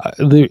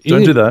 Don't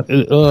do that.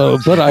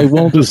 But I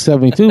won't do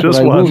 72, but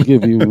I will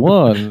give you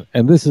one.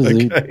 And this is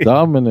a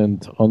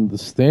dominant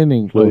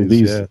understanding of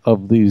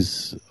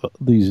these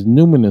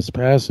numinous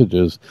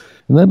passages.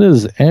 And that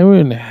is,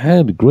 Aaron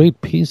had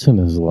great peace in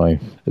his life.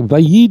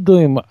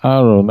 Vayidoim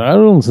Aaron.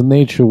 Aaron's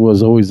nature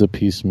was always a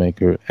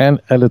peacemaker.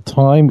 And at a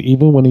time,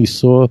 even when he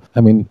saw,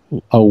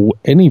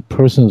 any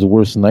person's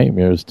worst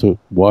nightmare is to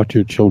watch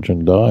your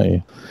children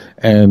die.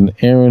 And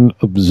Aaron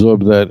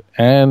absorbed that,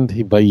 and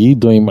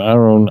Vayidoim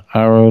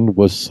Aaron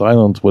was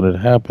silent when it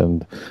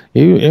happened.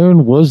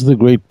 Aaron was the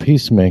great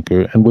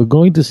peacemaker, and we're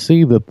going to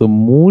see that the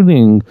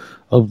mourning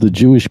of the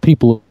Jewish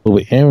people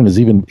over Aaron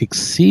even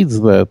exceeds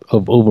that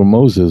of over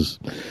Moses.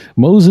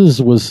 Moses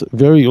was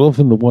very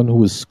often the one who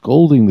was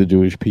scolding the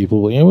Jewish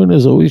people. Aaron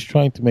is always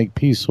trying to make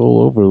peace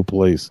all over the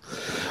place.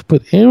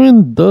 But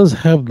Aaron does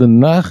have the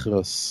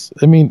nachas.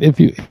 I mean,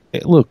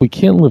 we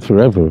can't live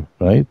forever,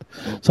 right?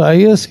 So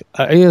I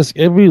ask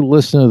every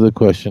listener the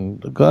question,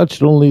 God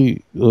should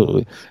only,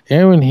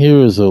 Aaron here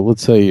is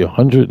let's say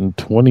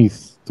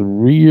 123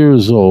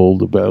 years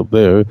old, about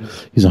there.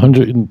 He's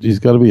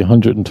got to be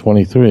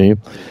 123.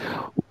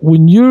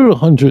 When you're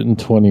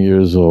 120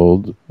 years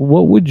old,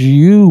 what would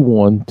you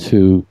want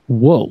to,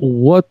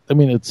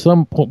 at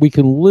some point we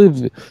can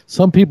live,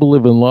 some people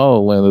live in La La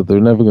Land that they're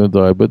never going to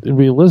die, but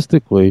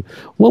realistically,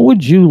 what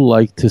would you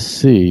like to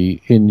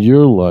see in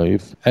your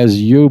life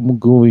as you're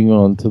going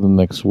on to the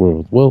next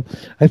world? Well,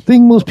 I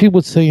think most people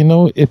would say,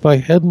 if I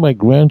had my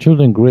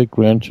grandchildren and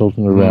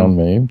great-grandchildren around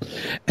me,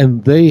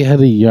 and they had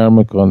a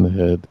yarmulke on the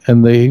head,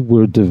 and they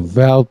were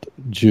devout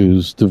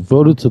Jews,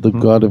 devoted to the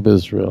God of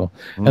Israel,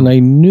 and I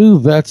knew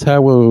that's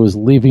how I was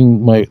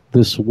leaving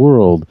this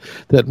world,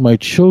 that my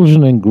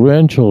children and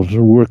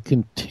grandchildren were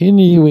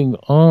continuing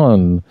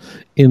on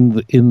in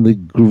the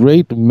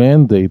great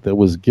mandate that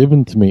was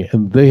given to me,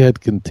 and they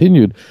had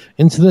continued.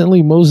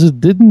 Incidentally, Moses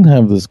didn't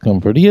have this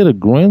comfort. He had a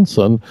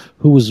grandson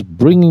who was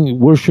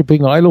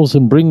worshiping idols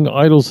and bringing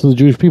idols to the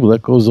Jewish people.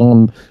 That goes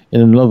on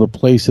in another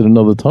place at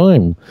another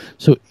time.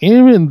 So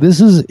Aaron, this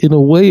is in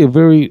a way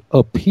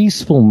a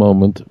peaceful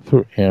moment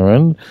for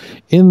Aaron,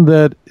 in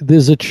that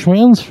there's a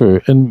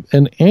transfer,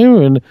 and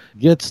Aaron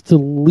gets to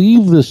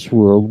leave this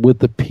world with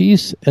the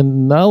peace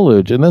and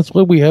knowledge, and that's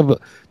why we have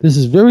this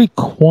is very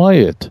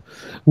quiet,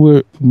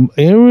 where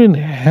Aaron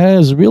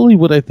has really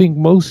what I think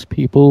most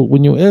people,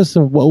 when you ask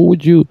them, what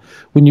would you,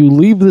 when you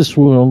leave this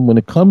world,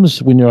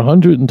 when you're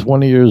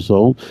 120 years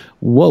old,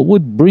 what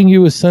would bring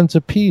you a sense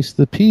of peace?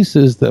 The peace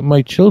is that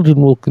my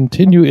children will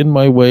continue in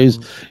my ways,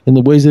 in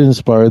the ways that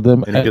inspired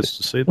them. And he gets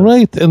to see that.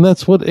 Right, and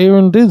that's what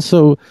Aaron did.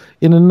 So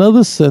in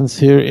another sense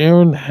here,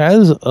 Aaron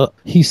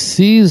he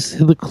sees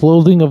the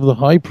clothing of the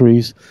high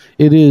priest.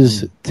 It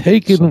is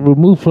taken,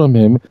 removed from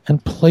him,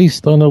 and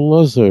placed on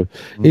Elazar.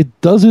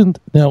 It doesn't,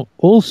 now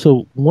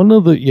also,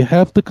 you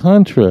have to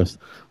contrast.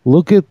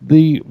 Look at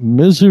the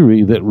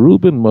misery that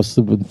Reuben must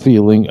have been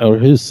feeling, or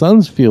his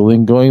sons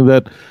feeling, going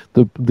that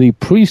the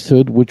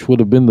priesthood, which would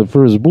have been the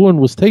firstborn,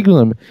 was taken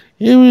from him.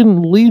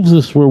 Aaron leaves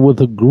this world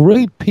with a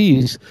great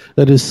peace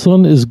that his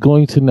son is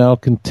going to now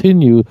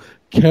continue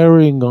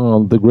carrying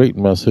on the great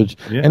message.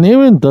 Yeah. And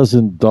Aaron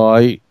doesn't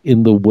die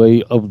in the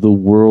way of the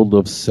world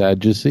of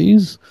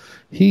Sadducees.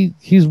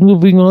 He's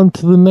moving on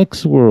to the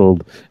next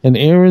world. And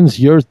Aaron's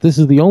this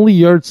is the only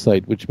yard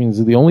site, which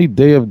means the only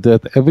day of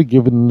death ever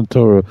given in the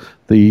Torah,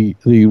 the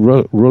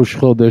Rosh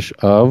Chodesh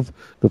Av,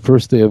 the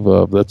first day of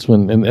Av. That's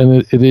when, and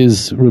it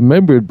is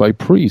remembered by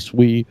priests.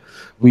 We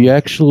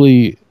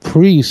actually,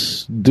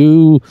 priests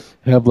do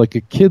have like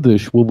a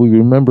kiddush where we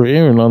remember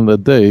Aaron on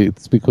that day.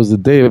 It's because the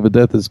day of a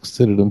death is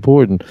considered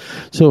important.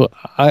 So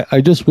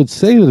I just would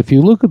say that if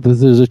you look at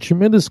this, there's a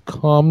tremendous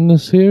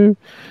calmness here.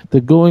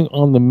 They're going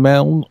on the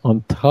mountain,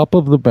 on top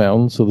of the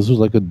mountain. So this was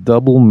like a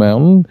double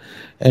mountain.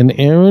 And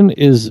Aaron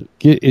is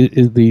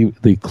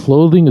the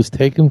clothing is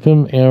taken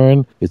from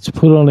Aaron. It's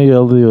put on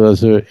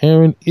Eliezer.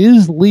 Aaron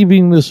is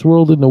leaving this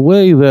world in a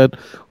way that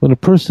when a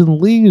person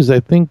leaves,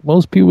 I think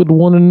most people would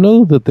want to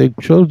know that their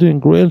children,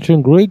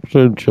 grandchildren,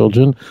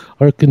 great-grandchildren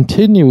are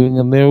continuing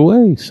in their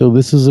way. So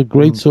this is a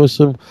great source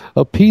of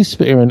peace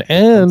for Aaron.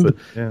 And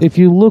if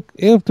you look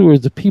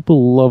afterwards, the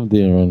people loved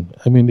Aaron.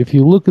 I mean, if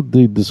you look at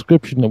the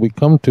description that we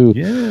come to,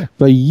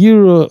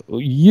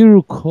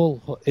 Vayiru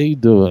kol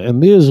ha'eda,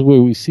 and there's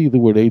where we see the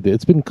word Eda.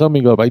 It's been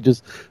coming up.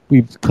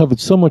 We've covered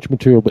so much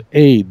material, but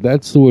aid,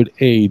 that's the word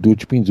aid,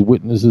 which means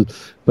witnesses.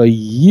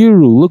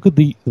 Vayiru, look at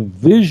the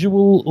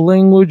visual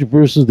language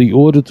versus the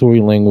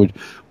auditory language.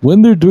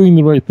 When they're doing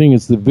the right thing,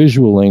 it's the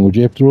visual language.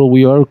 After all,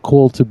 we are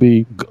called to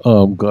be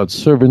God's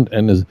servant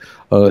and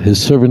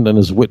his servant and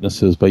his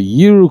witnesses.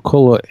 Vayiru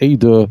kol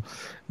ha'eda,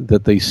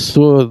 that they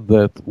saw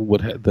that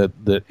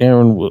that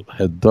Aaron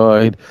had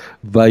died.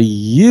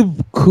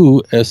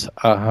 Vayivku es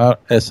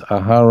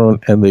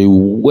Aharon, and they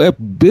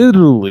wept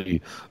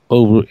bitterly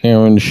over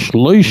Aaron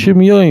shloishim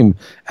yoim.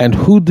 And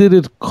who did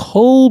it?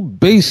 Kol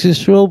Beis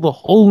Yisrael, the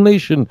whole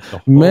nation,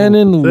 men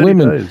and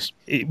women.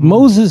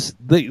 Moses,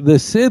 they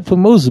said for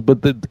Moses, but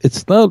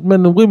it's not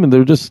men and women.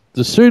 They're just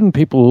the certain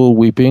people who are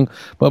weeping.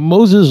 But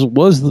Moses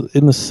was,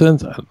 in a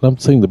sense, I'm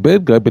not saying the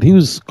bad guy, but he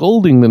was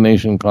scolding the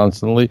nation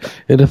constantly.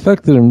 It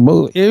affected him.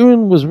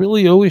 Aaron was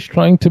really always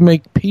trying to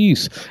make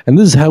peace, and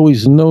this is how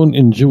he's known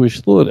in Jewish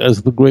thought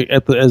as the great,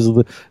 as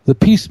the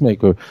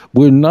peacemaker.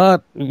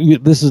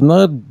 This is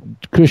not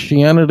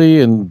Christianity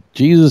and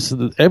Jesus.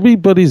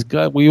 Everybody's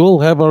got. We all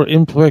have our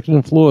imperfections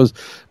and flaws,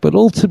 but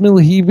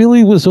ultimately, he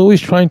really was always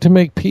trying to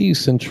make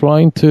peace and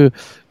trying to,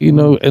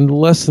 and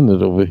lessen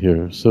it over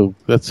here. So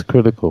that's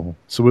critical.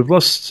 So we've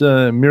lost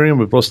Miriam,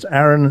 we've lost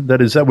Aaron.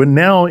 That is that. We're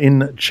now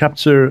in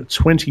chapter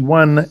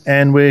 21,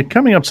 and we're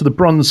coming up to the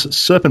bronze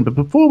serpent. But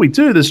before we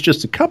do, there's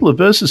just a couple of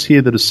verses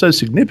here that are so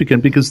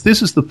significant because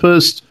this is the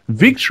first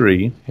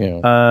victory,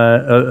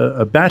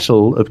 a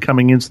battle of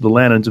coming into the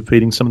land and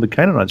defeating some of the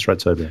Canaanites, right,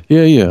 Toby?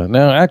 Yeah.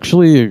 Now,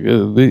 actually,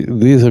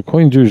 these are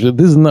coin Jews.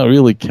 This is not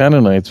really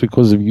Canaanites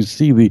because if you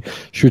see the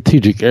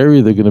strategic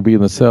area they're going to be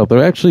in the south,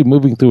 they're actually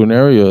moving through an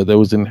area that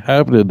was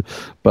inhabited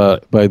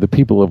by the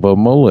people of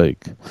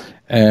Amalek,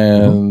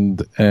 and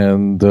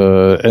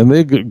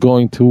they're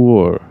going to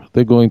war.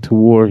 They're going to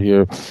war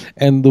here,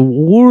 and the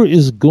war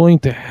is going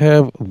to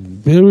have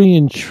very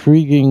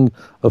intriguing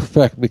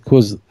effect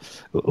because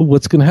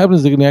what's going to happen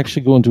is they're going to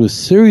actually go into a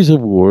series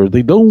of wars.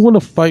 They don't want to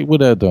fight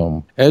with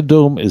Edom.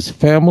 Edom is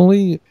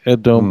family.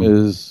 Edom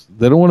is,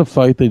 they don't want to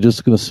fight. They're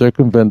just going to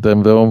circumvent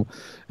Edom,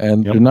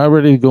 and they're not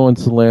ready to go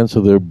into the land,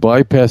 so they're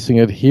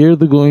bypassing it. Here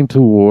they're going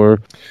to war.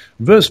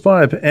 Verse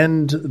 5,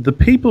 and the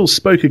people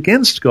spoke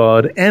against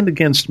God and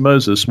against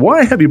Moses.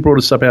 Why have you brought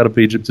us up out of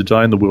Egypt to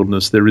die in the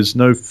wilderness? There is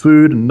no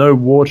food and no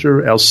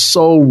water. Our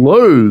soul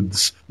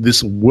loathes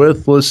this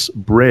worthless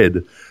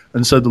bread.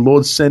 And so the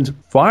Lord sent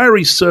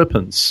fiery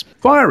serpents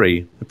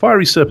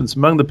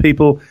among the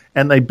people,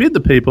 and they bit the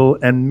people,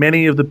 and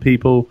many of the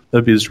people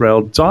of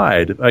Israel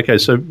died. Okay,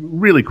 so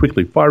really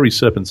quickly, fiery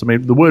serpents. I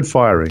mean, the word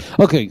fiery.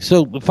 Okay,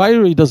 so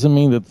fiery doesn't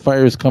mean that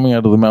fire is coming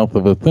out of the mouth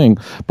of a thing,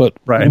 but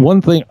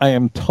one thing I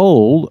am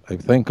told, I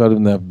thank God I've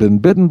never been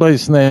bitten by a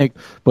snake,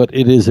 but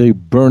it is a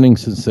burning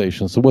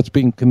sensation. So what's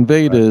being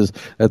conveyed is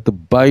that the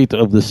bite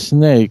of the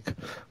snake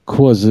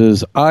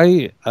causes,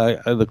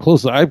 the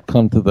closest I've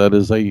come to that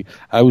is I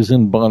was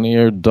in Bon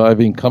Air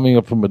diving, coming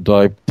up from a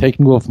dive,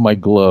 taking off my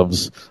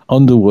gloves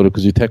underwater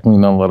because you're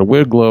technically not allowed to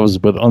wear gloves,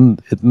 but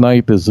at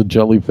night there's a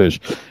jellyfish.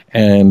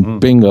 And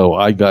bingo,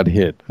 I got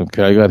hit.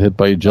 Okay, I got hit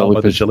by a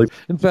jellyfish.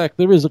 In fact,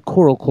 there is a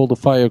coral called a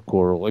fire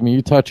coral. I mean,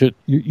 you touch it,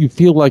 you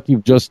feel like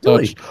you've just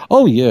touched. Really?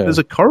 Oh, yeah. There's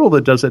a coral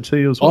that does that to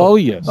you as well. Oh,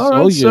 yes. All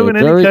right. So in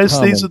any case,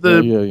 common. These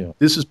are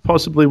this is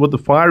possibly what the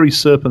fiery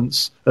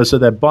serpents, so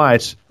that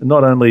bite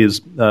not only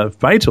is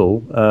fatal,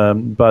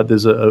 but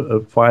there's a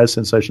fire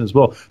sensation as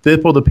well.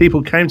 Therefore, the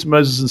people came to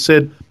Moses and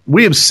said,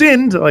 we have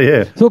sinned. Oh,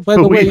 yeah. So, by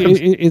the way,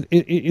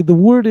 the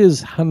word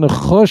is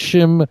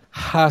Hanachoshim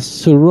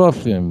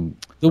Haserofim.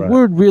 The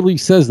word really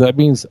says that. It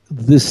means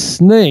the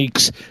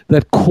snakes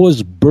that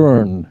cause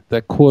burn,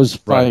 that cause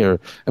fire.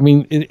 I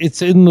mean,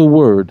 it's in the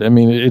word. I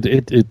mean,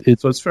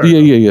 it's so it's fair.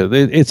 Yeah.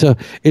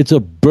 It's a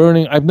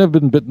burning. I've never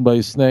been bitten by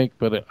a snake,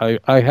 but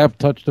I have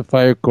touched a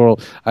fire coral.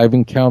 I've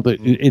encountered.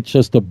 It's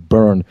just a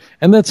burn,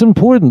 and that's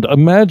important.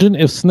 Imagine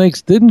if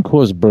snakes didn't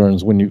cause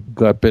burns when you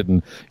got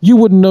bitten. You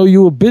wouldn't know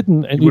you were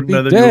bitten, and you'd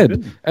be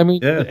dead. I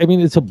mean,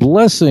 it's a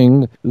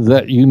blessing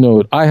that you know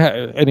it.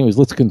 Anyways,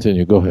 let's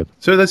continue. Go ahead.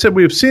 So they said,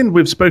 we have sinned.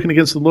 We've spoken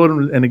against the Lord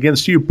and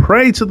against you.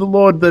 Pray to the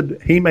Lord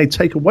that he may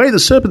take away the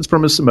serpents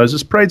from us. And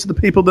Moses prayed to the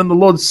people. Then the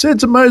Lord said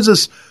to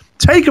Moses,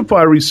 take a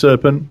fiery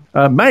serpent,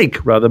 make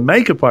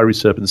a fiery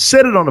serpent,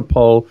 set it on a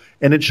pole,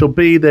 and it shall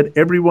be that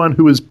everyone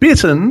who is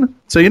bitten,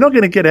 so you're not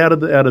going to get out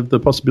of the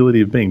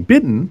possibility of being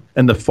bitten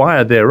and the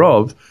fire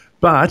thereof,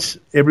 but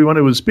everyone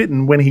who was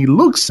bitten, when he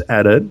looks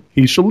at it,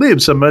 he shall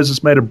live. So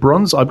Moses made a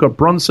bronze. I've got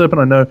bronze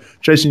serpent. I know,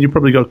 Jason, you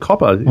probably got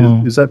copper.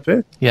 Is that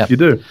fair? Yeah. You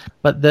do.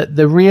 But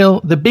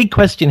the big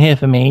question here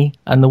for me,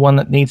 and the one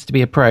that needs to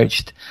be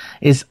approached,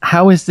 is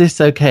how is this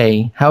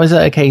okay? How is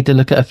it okay to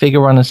look at a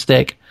figure on a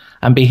stick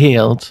and be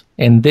healed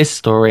in this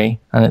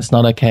story, and it's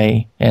not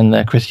okay in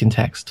the Christian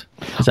text?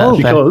 Is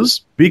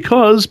that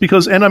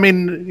because, and I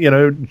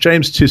mean,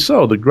 James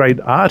Tissot, the great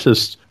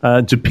artist,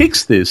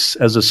 depicts this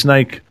as a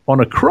snake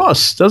on a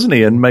cross, doesn't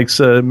he? And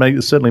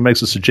certainly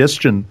makes a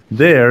suggestion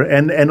there,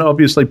 and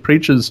obviously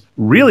preachers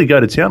really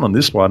go to town on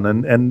this one,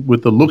 and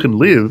with the look and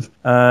live,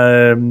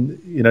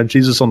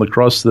 Jesus on the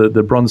cross,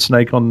 the bronze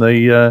snake on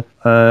the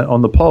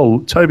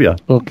pole, Tobia.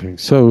 Okay,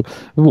 so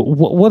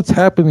what's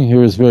happening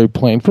here is very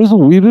plain. First of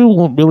all, we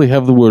don't really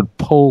have the word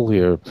poll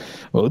here.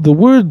 The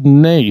word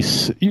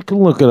nace, you can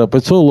look it up.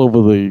 It's all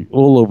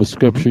over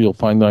Scripture. You'll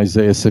find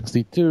Isaiah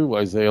 62,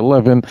 Isaiah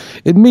 11.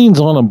 It means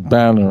on a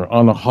banner,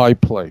 on a high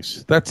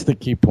place. That's the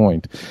key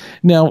point.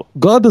 Now,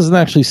 God doesn't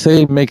actually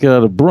say make it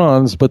out of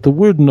bronze, but the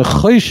word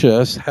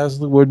nechoshes has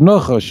the word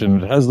nachash in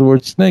it. It has the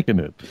word snake in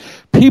it.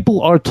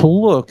 People are to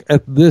look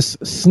at this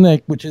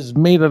snake, which is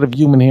made out of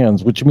human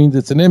hands, which means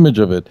it's an image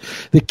of it.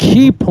 The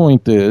key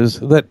point is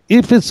that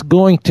if it's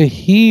going to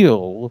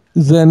heal,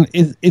 then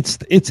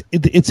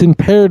it's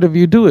imperative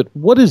you do it.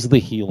 What is the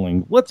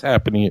healing? What's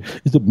happening here?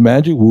 Is it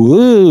magic?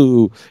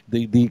 Woo!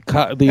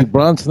 The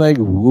bronze snake.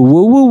 Woo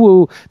woo woo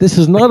woo. This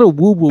is not a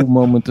woo woo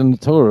moment in the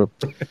Torah.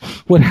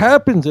 What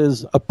happens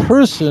is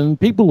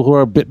people who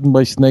are bitten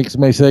by snakes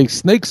may say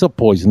snakes are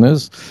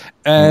poisonous,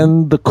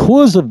 and the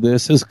cause of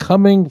this is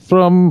coming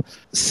from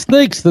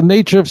snakes, the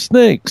nature of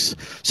snakes.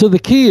 So the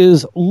key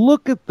is,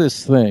 look at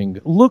this thing.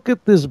 Look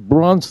at this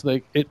bronze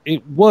snake.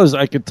 It was,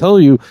 I could tell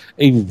you,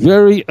 a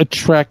very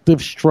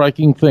attractive,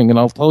 striking thing. And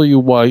I'll tell you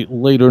why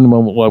later in a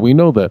moment, why we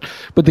know that.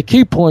 But the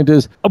key point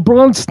is, a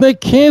bronze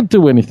snake can't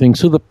do anything.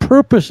 So the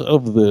purpose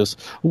of this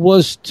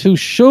was to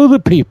show the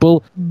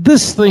people,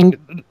 this thing,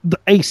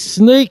 a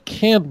snake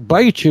can't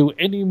bite you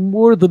any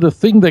more than a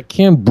thing that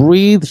can't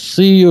breathe,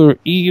 see, or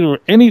eat, or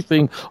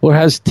anything, or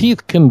has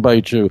teeth can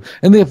bite you.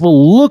 And therefore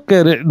look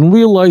at it and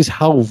realize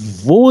how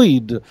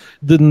void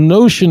the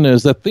notion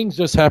is that things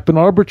just happen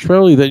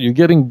arbitrarily, that you're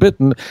getting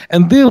bitten,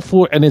 and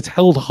therefore, and it's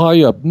held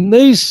high up.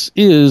 Nace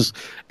is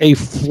a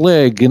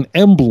flag, an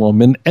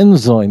emblem, an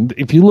ensign.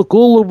 If you look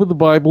all over the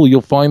Bible,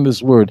 you'll find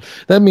this word.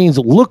 That means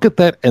look at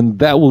that, and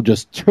that will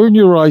just turn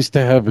your eyes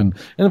to heaven.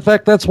 And in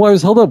fact, that's why it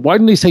was held up. Why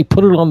didn't he say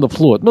put it on the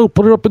floor? No,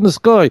 put it up in the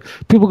sky.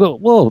 People go,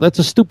 whoa, that's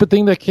a stupid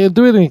thing that can't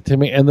do anything to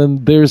me. And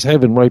then there's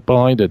heaven right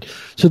behind it.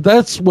 So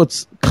that's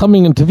what's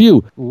coming into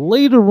view.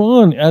 Later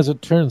on, as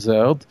it turns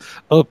out,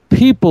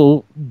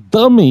 people,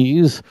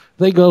 dummies,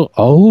 they go,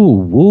 oh,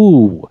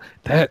 whoa,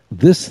 that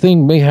this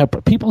thing may have.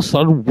 People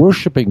started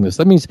worshiping this.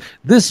 That means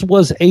this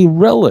was a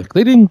relic.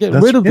 They didn't get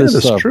rid of this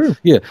stuff. That's true.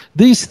 Yeah,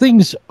 these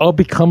things are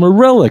become a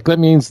relic. That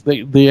means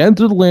they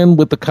entered the land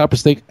with the copper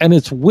stake, and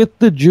it's with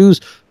the Jews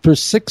for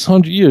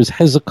 600 years.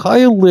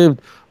 Hezekiah lived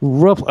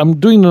I'm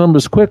doing the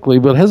numbers quickly,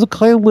 but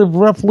Hezekiah lived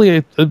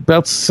roughly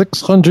about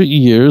 600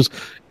 years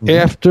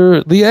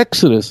after the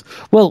Exodus.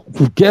 Well,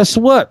 guess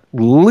what?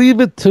 Leave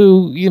it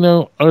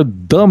to, our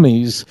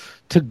dummies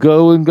to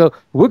go,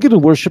 we're going to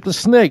worship the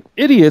snake.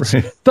 Idiots.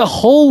 Right. The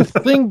whole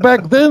thing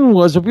back then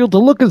was for people to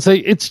look and say,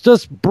 it's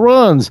just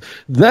bronze.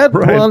 That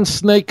bronze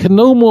snake can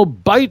no more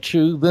bite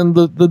you than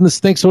the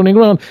snakes running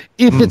around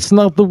if it's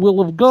not the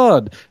will of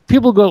God.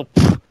 People go,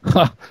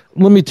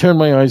 let me turn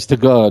my eyes to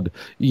God.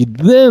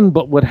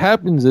 But what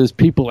happens is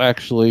people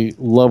actually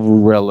love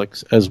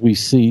relics, as we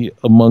see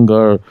among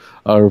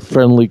our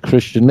friendly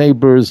Christian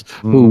neighbors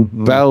who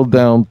bow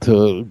down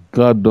to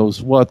God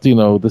knows what.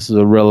 This is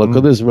a relic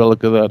of this,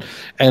 relic of that,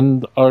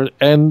 and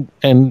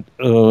Chizkiyahu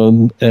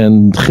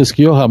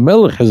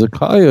HaMelech,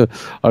 Hezekiah,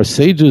 our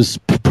sages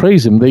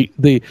praise him.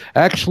 They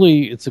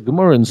actually, it's a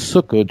Gemara in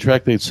Sukkah,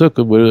 tractate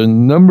Sukkah, where a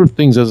number of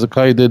things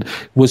Hezekiah did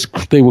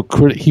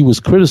he was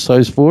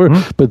criticized for,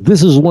 but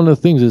this is one of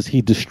the things is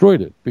he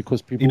destroyed it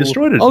because people. He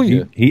destroyed it. Oh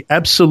yeah, he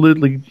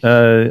absolutely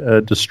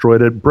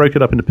destroyed it, broke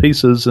it up into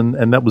pieces,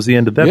 and that was the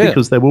end of that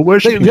because they were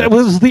worshiping. That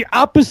was the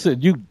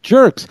opposite. You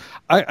jerks.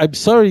 I'm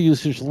sorry to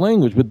use such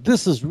language, but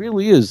this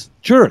really is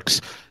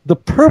jerks. The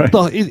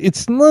purpose.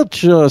 It's not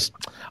just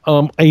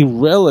a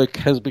relic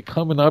has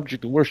become an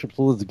object of worship,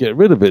 so let's get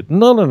rid of it.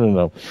 No.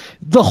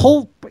 The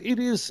whole it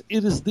is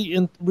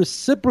the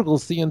reciprocal,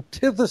 it's the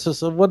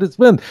antithesis of what it's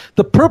been.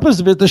 The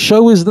purpose of it to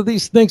show is that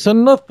these snakes are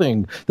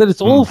nothing, that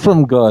it's all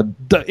from God.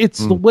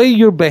 It's the way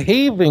you're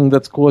behaving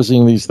that's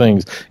causing these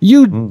things.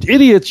 You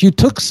idiots, you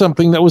took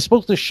something that was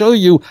supposed to show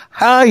you,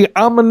 hi,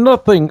 I'm a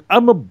nothing.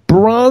 I'm a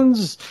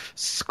bronze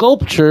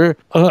sculpture.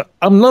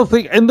 I'm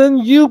nothing. And then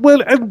you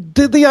went and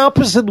did the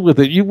opposite with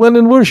it. You went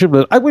and worshipped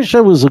it. I wish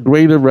I was a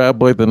greater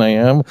rabbi than I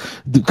am,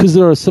 because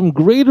there are some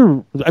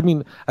greater,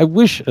 I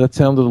wish I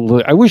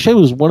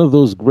was one of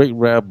those great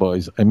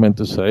rabbis, I meant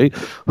to say,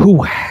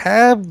 who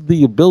have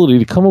the ability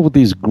to come up with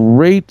these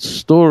great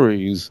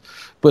stories.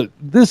 But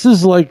this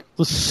is like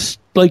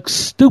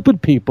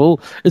stupid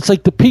people. It's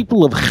like the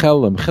people of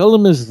Chelem.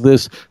 Chelem is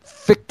this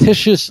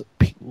fictitious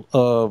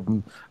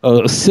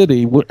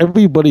city where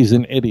everybody's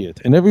an idiot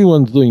and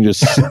everyone's doing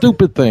just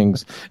stupid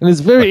things. And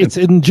it's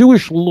in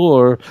Jewish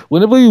lore,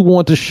 whenever you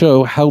want to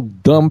show how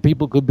dumb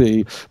people could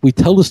be, we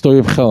tell the story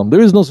of Chelem. There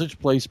is no such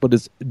place, but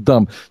it's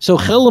dumb. So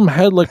Chelem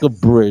had like a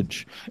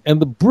bridge,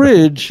 and the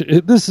bridge,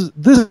 this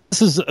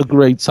is a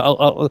great,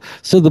 so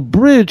the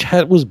bridge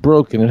was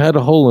broken. It had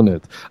a hole in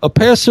it. A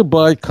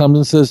passerby comes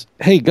and says,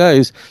 hey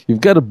guys,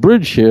 you've got a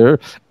bridge here,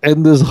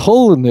 and there's a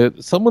hole in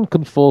it. Someone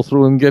can fall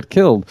through and get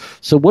killed.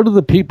 So what do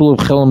the people of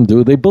Chelem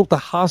do? They built a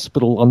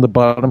hospital on the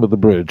bottom of the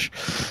bridge.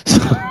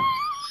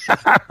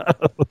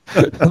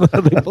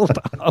 They built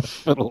a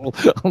hospital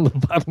on the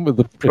bottom of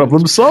the pit.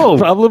 Problem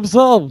solved. Problem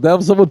solved. Now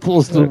if someone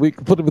pulls through, we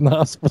can put him in the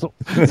hospital.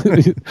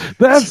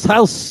 That's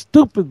how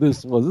stupid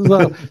this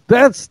was.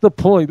 That's the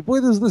point.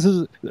 Boy, this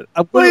is.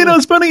 Well,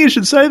 it's funny you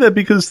should say that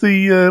because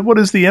the what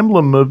is the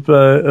emblem of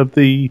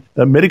the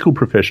medical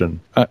profession?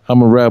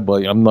 I'm a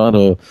rabbi. I'm not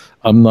a.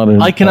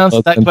 I can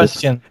answer that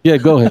question. Yeah,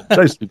 go ahead.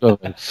 Go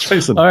ahead.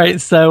 Jason. All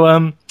right, so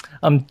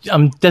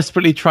I'm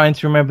desperately trying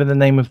to remember the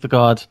name of the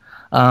god.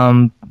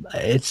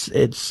 It's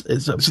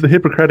the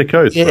Hippocratic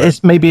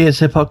Oath. Maybe it's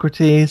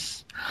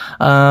Hippocrates.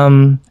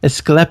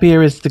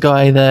 Asclepius is the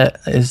guy that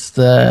is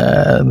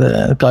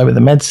the guy with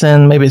the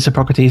medicine. Maybe it's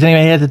Hippocrates.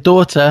 Anyway, he had a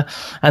daughter,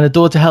 and the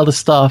daughter held a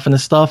staff, and the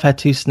staff had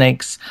 2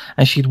 snakes,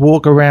 and she'd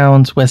walk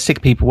around where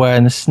sick people were,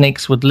 and the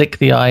snakes would lick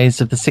the eyes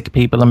of the sick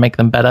people and make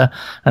them better.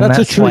 And that's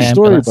a true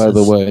story, by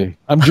the way.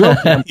 I'm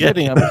joking. I'm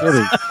kidding.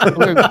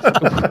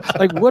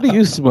 Like, what are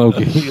you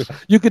smoking?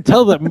 You could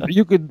tell that.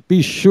 You could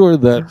be sure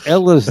that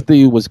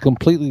LSD was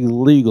completely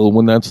legal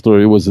when that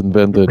story was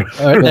invented.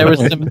 There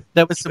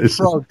was some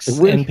frogs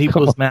in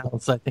people's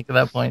mouths, I think, at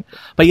that point.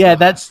 But yeah,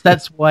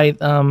 that's why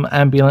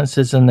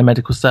ambulances and the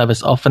medical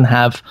service often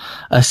have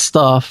a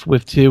staff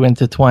with 2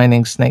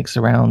 intertwining snakes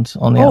around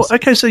on the outside.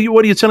 Okay. So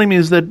what you're telling me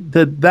is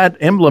that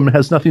emblem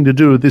has nothing to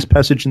do with this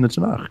passage in the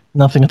Tanakh?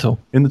 Nothing at all.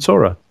 In the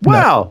Torah?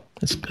 Wow. No.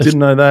 Didn't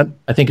know that.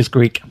 I think it's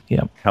Greek.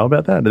 Yeah. How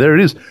about that? There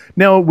it is.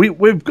 Now,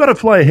 we've got to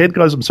fly ahead,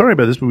 guys. I'm sorry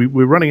about this, but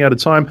we're running out of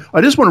time.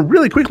 I just want to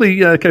really quickly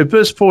go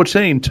verse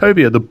 14,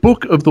 Tovia, the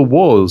book of the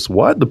wars.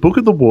 What? The book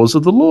of the wars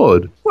of the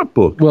Lord. What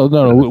book? Well,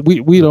 no,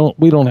 we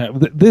don't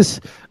have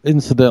this.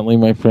 Incidentally,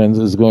 my friends,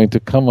 is going to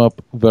come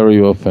up very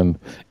often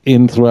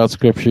throughout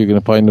Scripture. You're going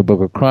to find the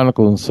Book of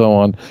Chronicles and so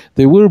on.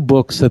 There were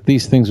books that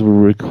these things were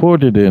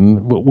recorded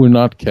in, but were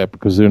not kept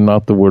because they're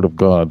not the Word of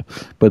God.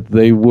 But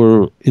they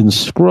were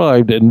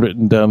inscribed and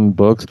written down in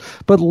books.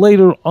 But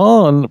later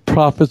on,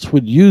 prophets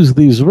would use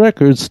these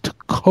records to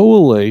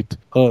collate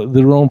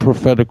their own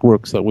prophetic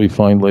works that we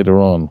find later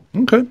on.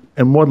 Okay.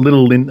 And one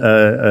little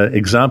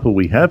example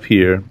we have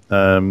here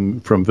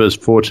from verse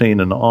 14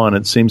 and on,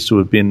 it seems to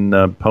have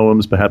been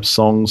poems, perhaps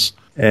songs,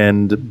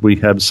 and we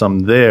have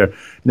some there.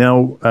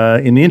 Now,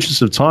 in the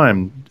interest of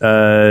time,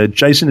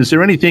 Jason, is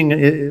there anything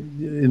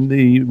in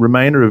the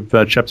remainder of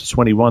chapter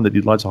 21 that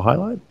you'd like to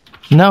highlight?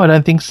 No, I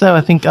don't think so. I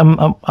think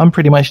I'm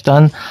pretty much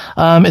done.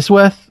 It's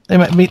worth,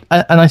 and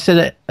I said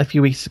it a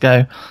few weeks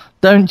ago,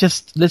 don't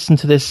just listen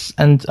to this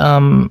and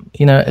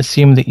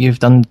assume that you've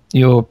done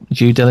your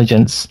due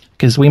diligence,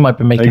 because we might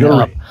be making it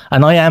up.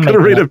 And I am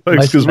making it up. Read it,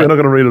 folks, because we're not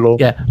going to read it all.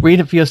 Yeah,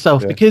 read it for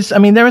yourself. Yeah. Because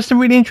there are some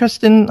really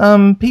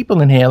interesting people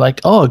in here, like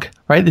Og,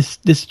 right?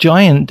 This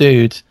giant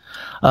dude.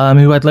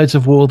 Who had loads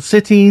of walled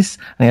cities,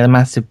 and he had a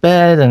massive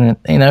bed, and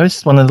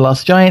it's one of the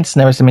last giants,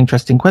 and there are some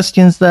interesting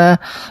questions there.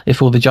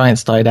 If all the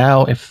giants died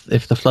out, if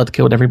the flood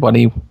killed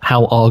everybody,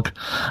 how Og?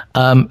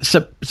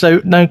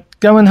 So no,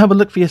 go and have a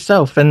look for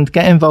yourself and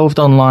get involved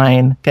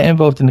online, get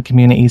involved in the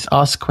communities,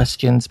 ask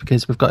questions,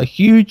 because we've got a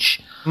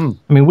huge,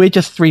 we're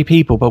just 3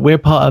 people, but we're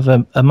part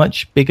of a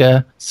much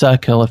bigger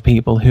circle of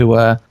people who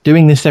are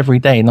doing this every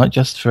day, not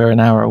just for an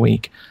hour a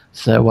week.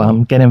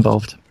 So get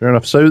involved. Fair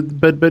enough. So,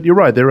 but you're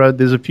right.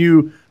 There's a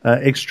few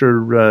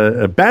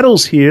extra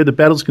battles here. The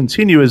battles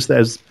continue as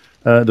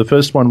the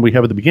first one we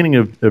have at the beginning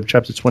of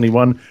chapter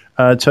 21.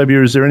 Toby,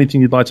 is there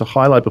anything you'd like to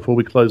highlight before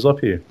we close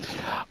off here?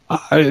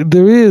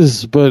 There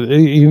is, but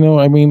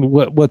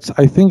what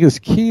I think is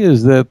key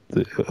is that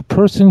a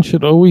person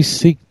should always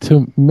seek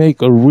to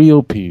make a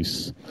real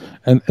peace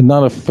and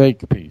not a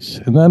fake peace,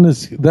 and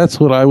that's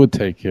what I would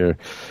take here,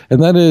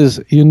 and that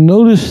is, you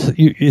notice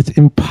it's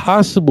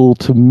impossible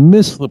to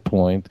miss the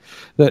point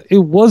that it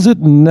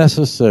wasn't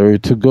necessary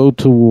to go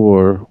to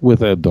war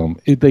with Edom.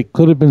 They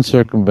could have been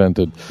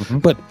circumvented,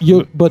 but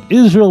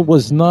Israel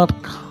was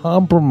not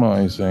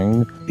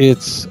compromising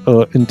its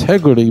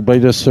integrity by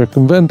just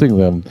circumventing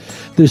them.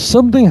 There's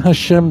something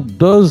Hashem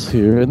does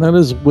here, and that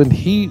is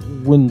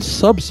when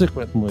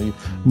subsequently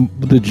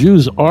the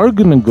Jews are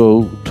going to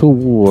go to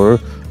war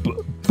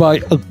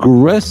by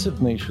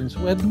aggressive nations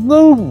who had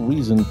no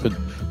reason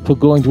for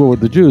going to war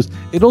with the Jews,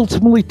 it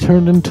ultimately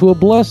turned into a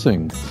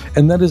blessing.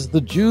 And that is, the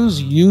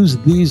Jews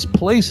used these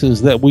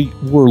places that we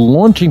were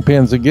launching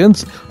pads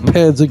against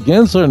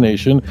our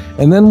nation,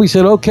 and then we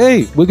said,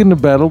 okay, we're going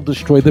to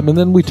destroy them, and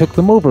then we took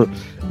them over.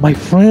 My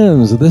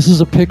friends, this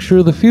is a picture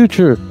of the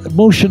future.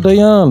 Moshe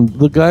Dayan,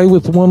 the guy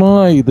with one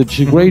eye, the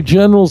great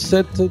general,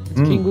 said to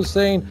King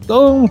Hussein,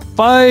 don't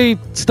fight,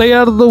 stay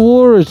out of the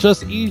war, it's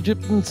just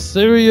Egypt and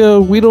Syria,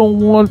 we don't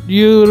want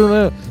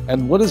you.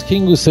 And what does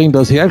King Hussein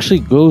does? He actually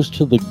goes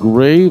to the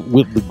grave,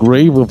 with the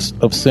grave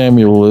of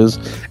Samuel is,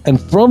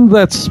 and from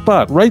that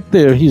spot, right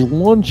there, he's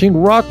launching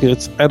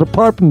rockets at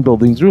apartment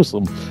buildings in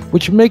Jerusalem,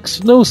 which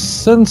makes no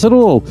sense at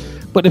all.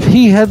 But if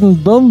he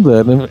hadn't done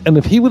that, and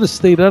if he would have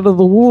stayed out of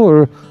the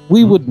war,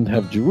 we wouldn't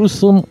have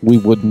Jerusalem, we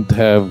wouldn't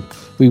have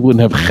We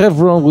wouldn't have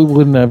Hebron. We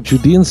wouldn't have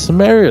Judea and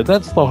Samaria.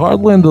 That's the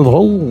heartland of the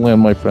Holy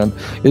Land, my friend.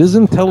 It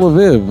isn't Tel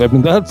Aviv. I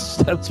mean, that's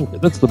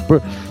the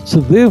birth.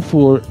 So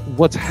therefore,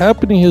 what's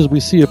happening is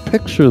we see a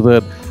picture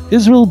that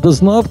Israel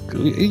does not.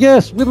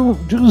 Yes,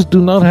 Jews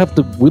do not have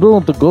to. We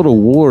don't have to go to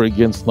war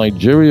against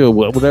Nigeria or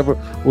whatever.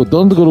 We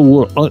don't have to go to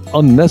war,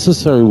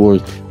 unnecessary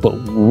wars.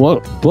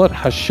 But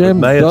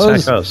Hashem they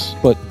does. attack us.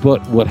 But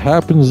what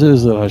happens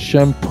is that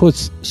Hashem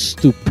puts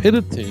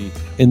stupidity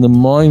in the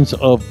minds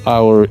of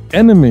our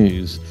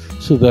enemies,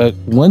 so that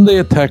when they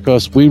attack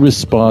us, we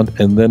respond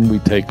and then we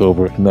take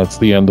over, and that's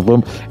the end of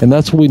them. And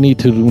that's what we need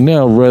to do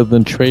now, rather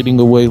than trading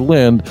away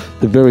land,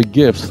 the very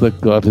gifts that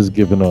God has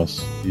given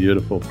us.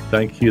 Beautiful.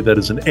 Thank you. That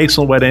is an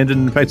excellent way to end it.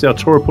 In fact, our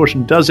Torah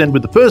portion does end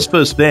with the first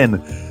verse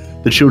then.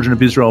 The children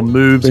of Israel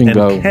moved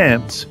Bingo. and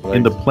camped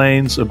in the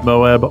plains of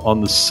Moab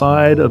on the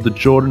side of the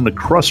Jordan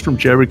across from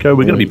Jericho.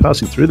 We're going to be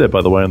passing through there,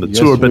 by the way, on the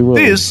tour. But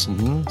this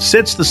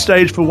sets the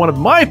stage for one of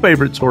my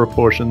favorite Torah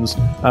portions,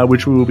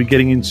 which we will be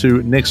getting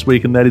into next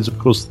week. And that is, of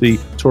course, the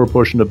Torah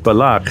portion of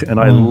Balak. And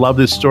I love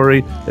this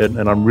story,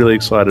 and I'm really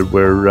excited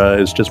where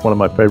it's just one of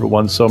my favorite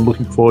ones. So I'm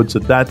looking forward to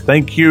that.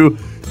 Thank you,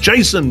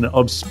 Jason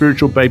of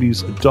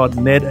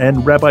spiritualbabies.net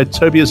and Rabbi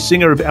Tobias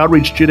Singer of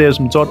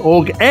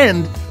outreachjudaism.org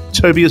and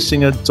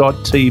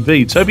TobiasSinger.tv.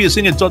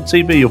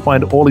 TobiasSinger.tv. You'll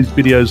find all these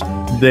videos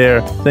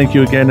there. Thank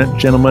you again,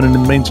 gentlemen. And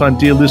in the meantime,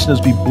 dear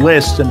listeners, be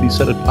blessed and be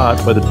set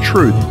apart by the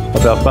truth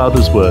of our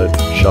Father's Word.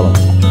 Shalom.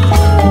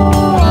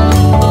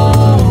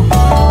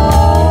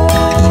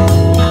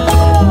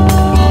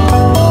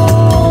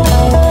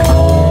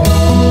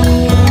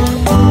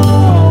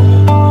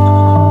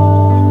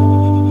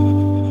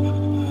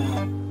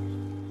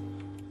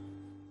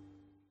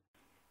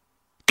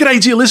 G'day,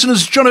 dear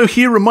listeners. Jono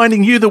here,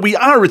 reminding you that we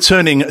are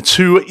returning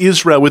to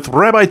Israel with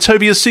Rabbi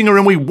Tobias Singer,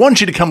 and we want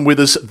you to come with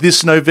us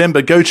this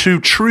November. Go to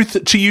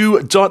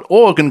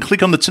truthtoyou.org and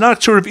click on the Tanakh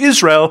Tour of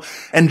Israel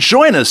and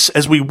join us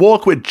as we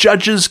walk where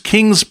judges,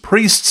 kings,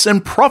 priests,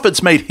 and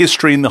prophets made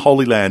history in the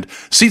Holy Land.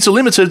 Seats are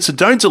limited, so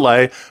don't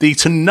delay. The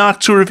Tanakh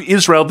Tour of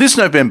Israel this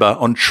November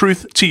on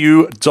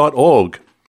truthtoyou.org.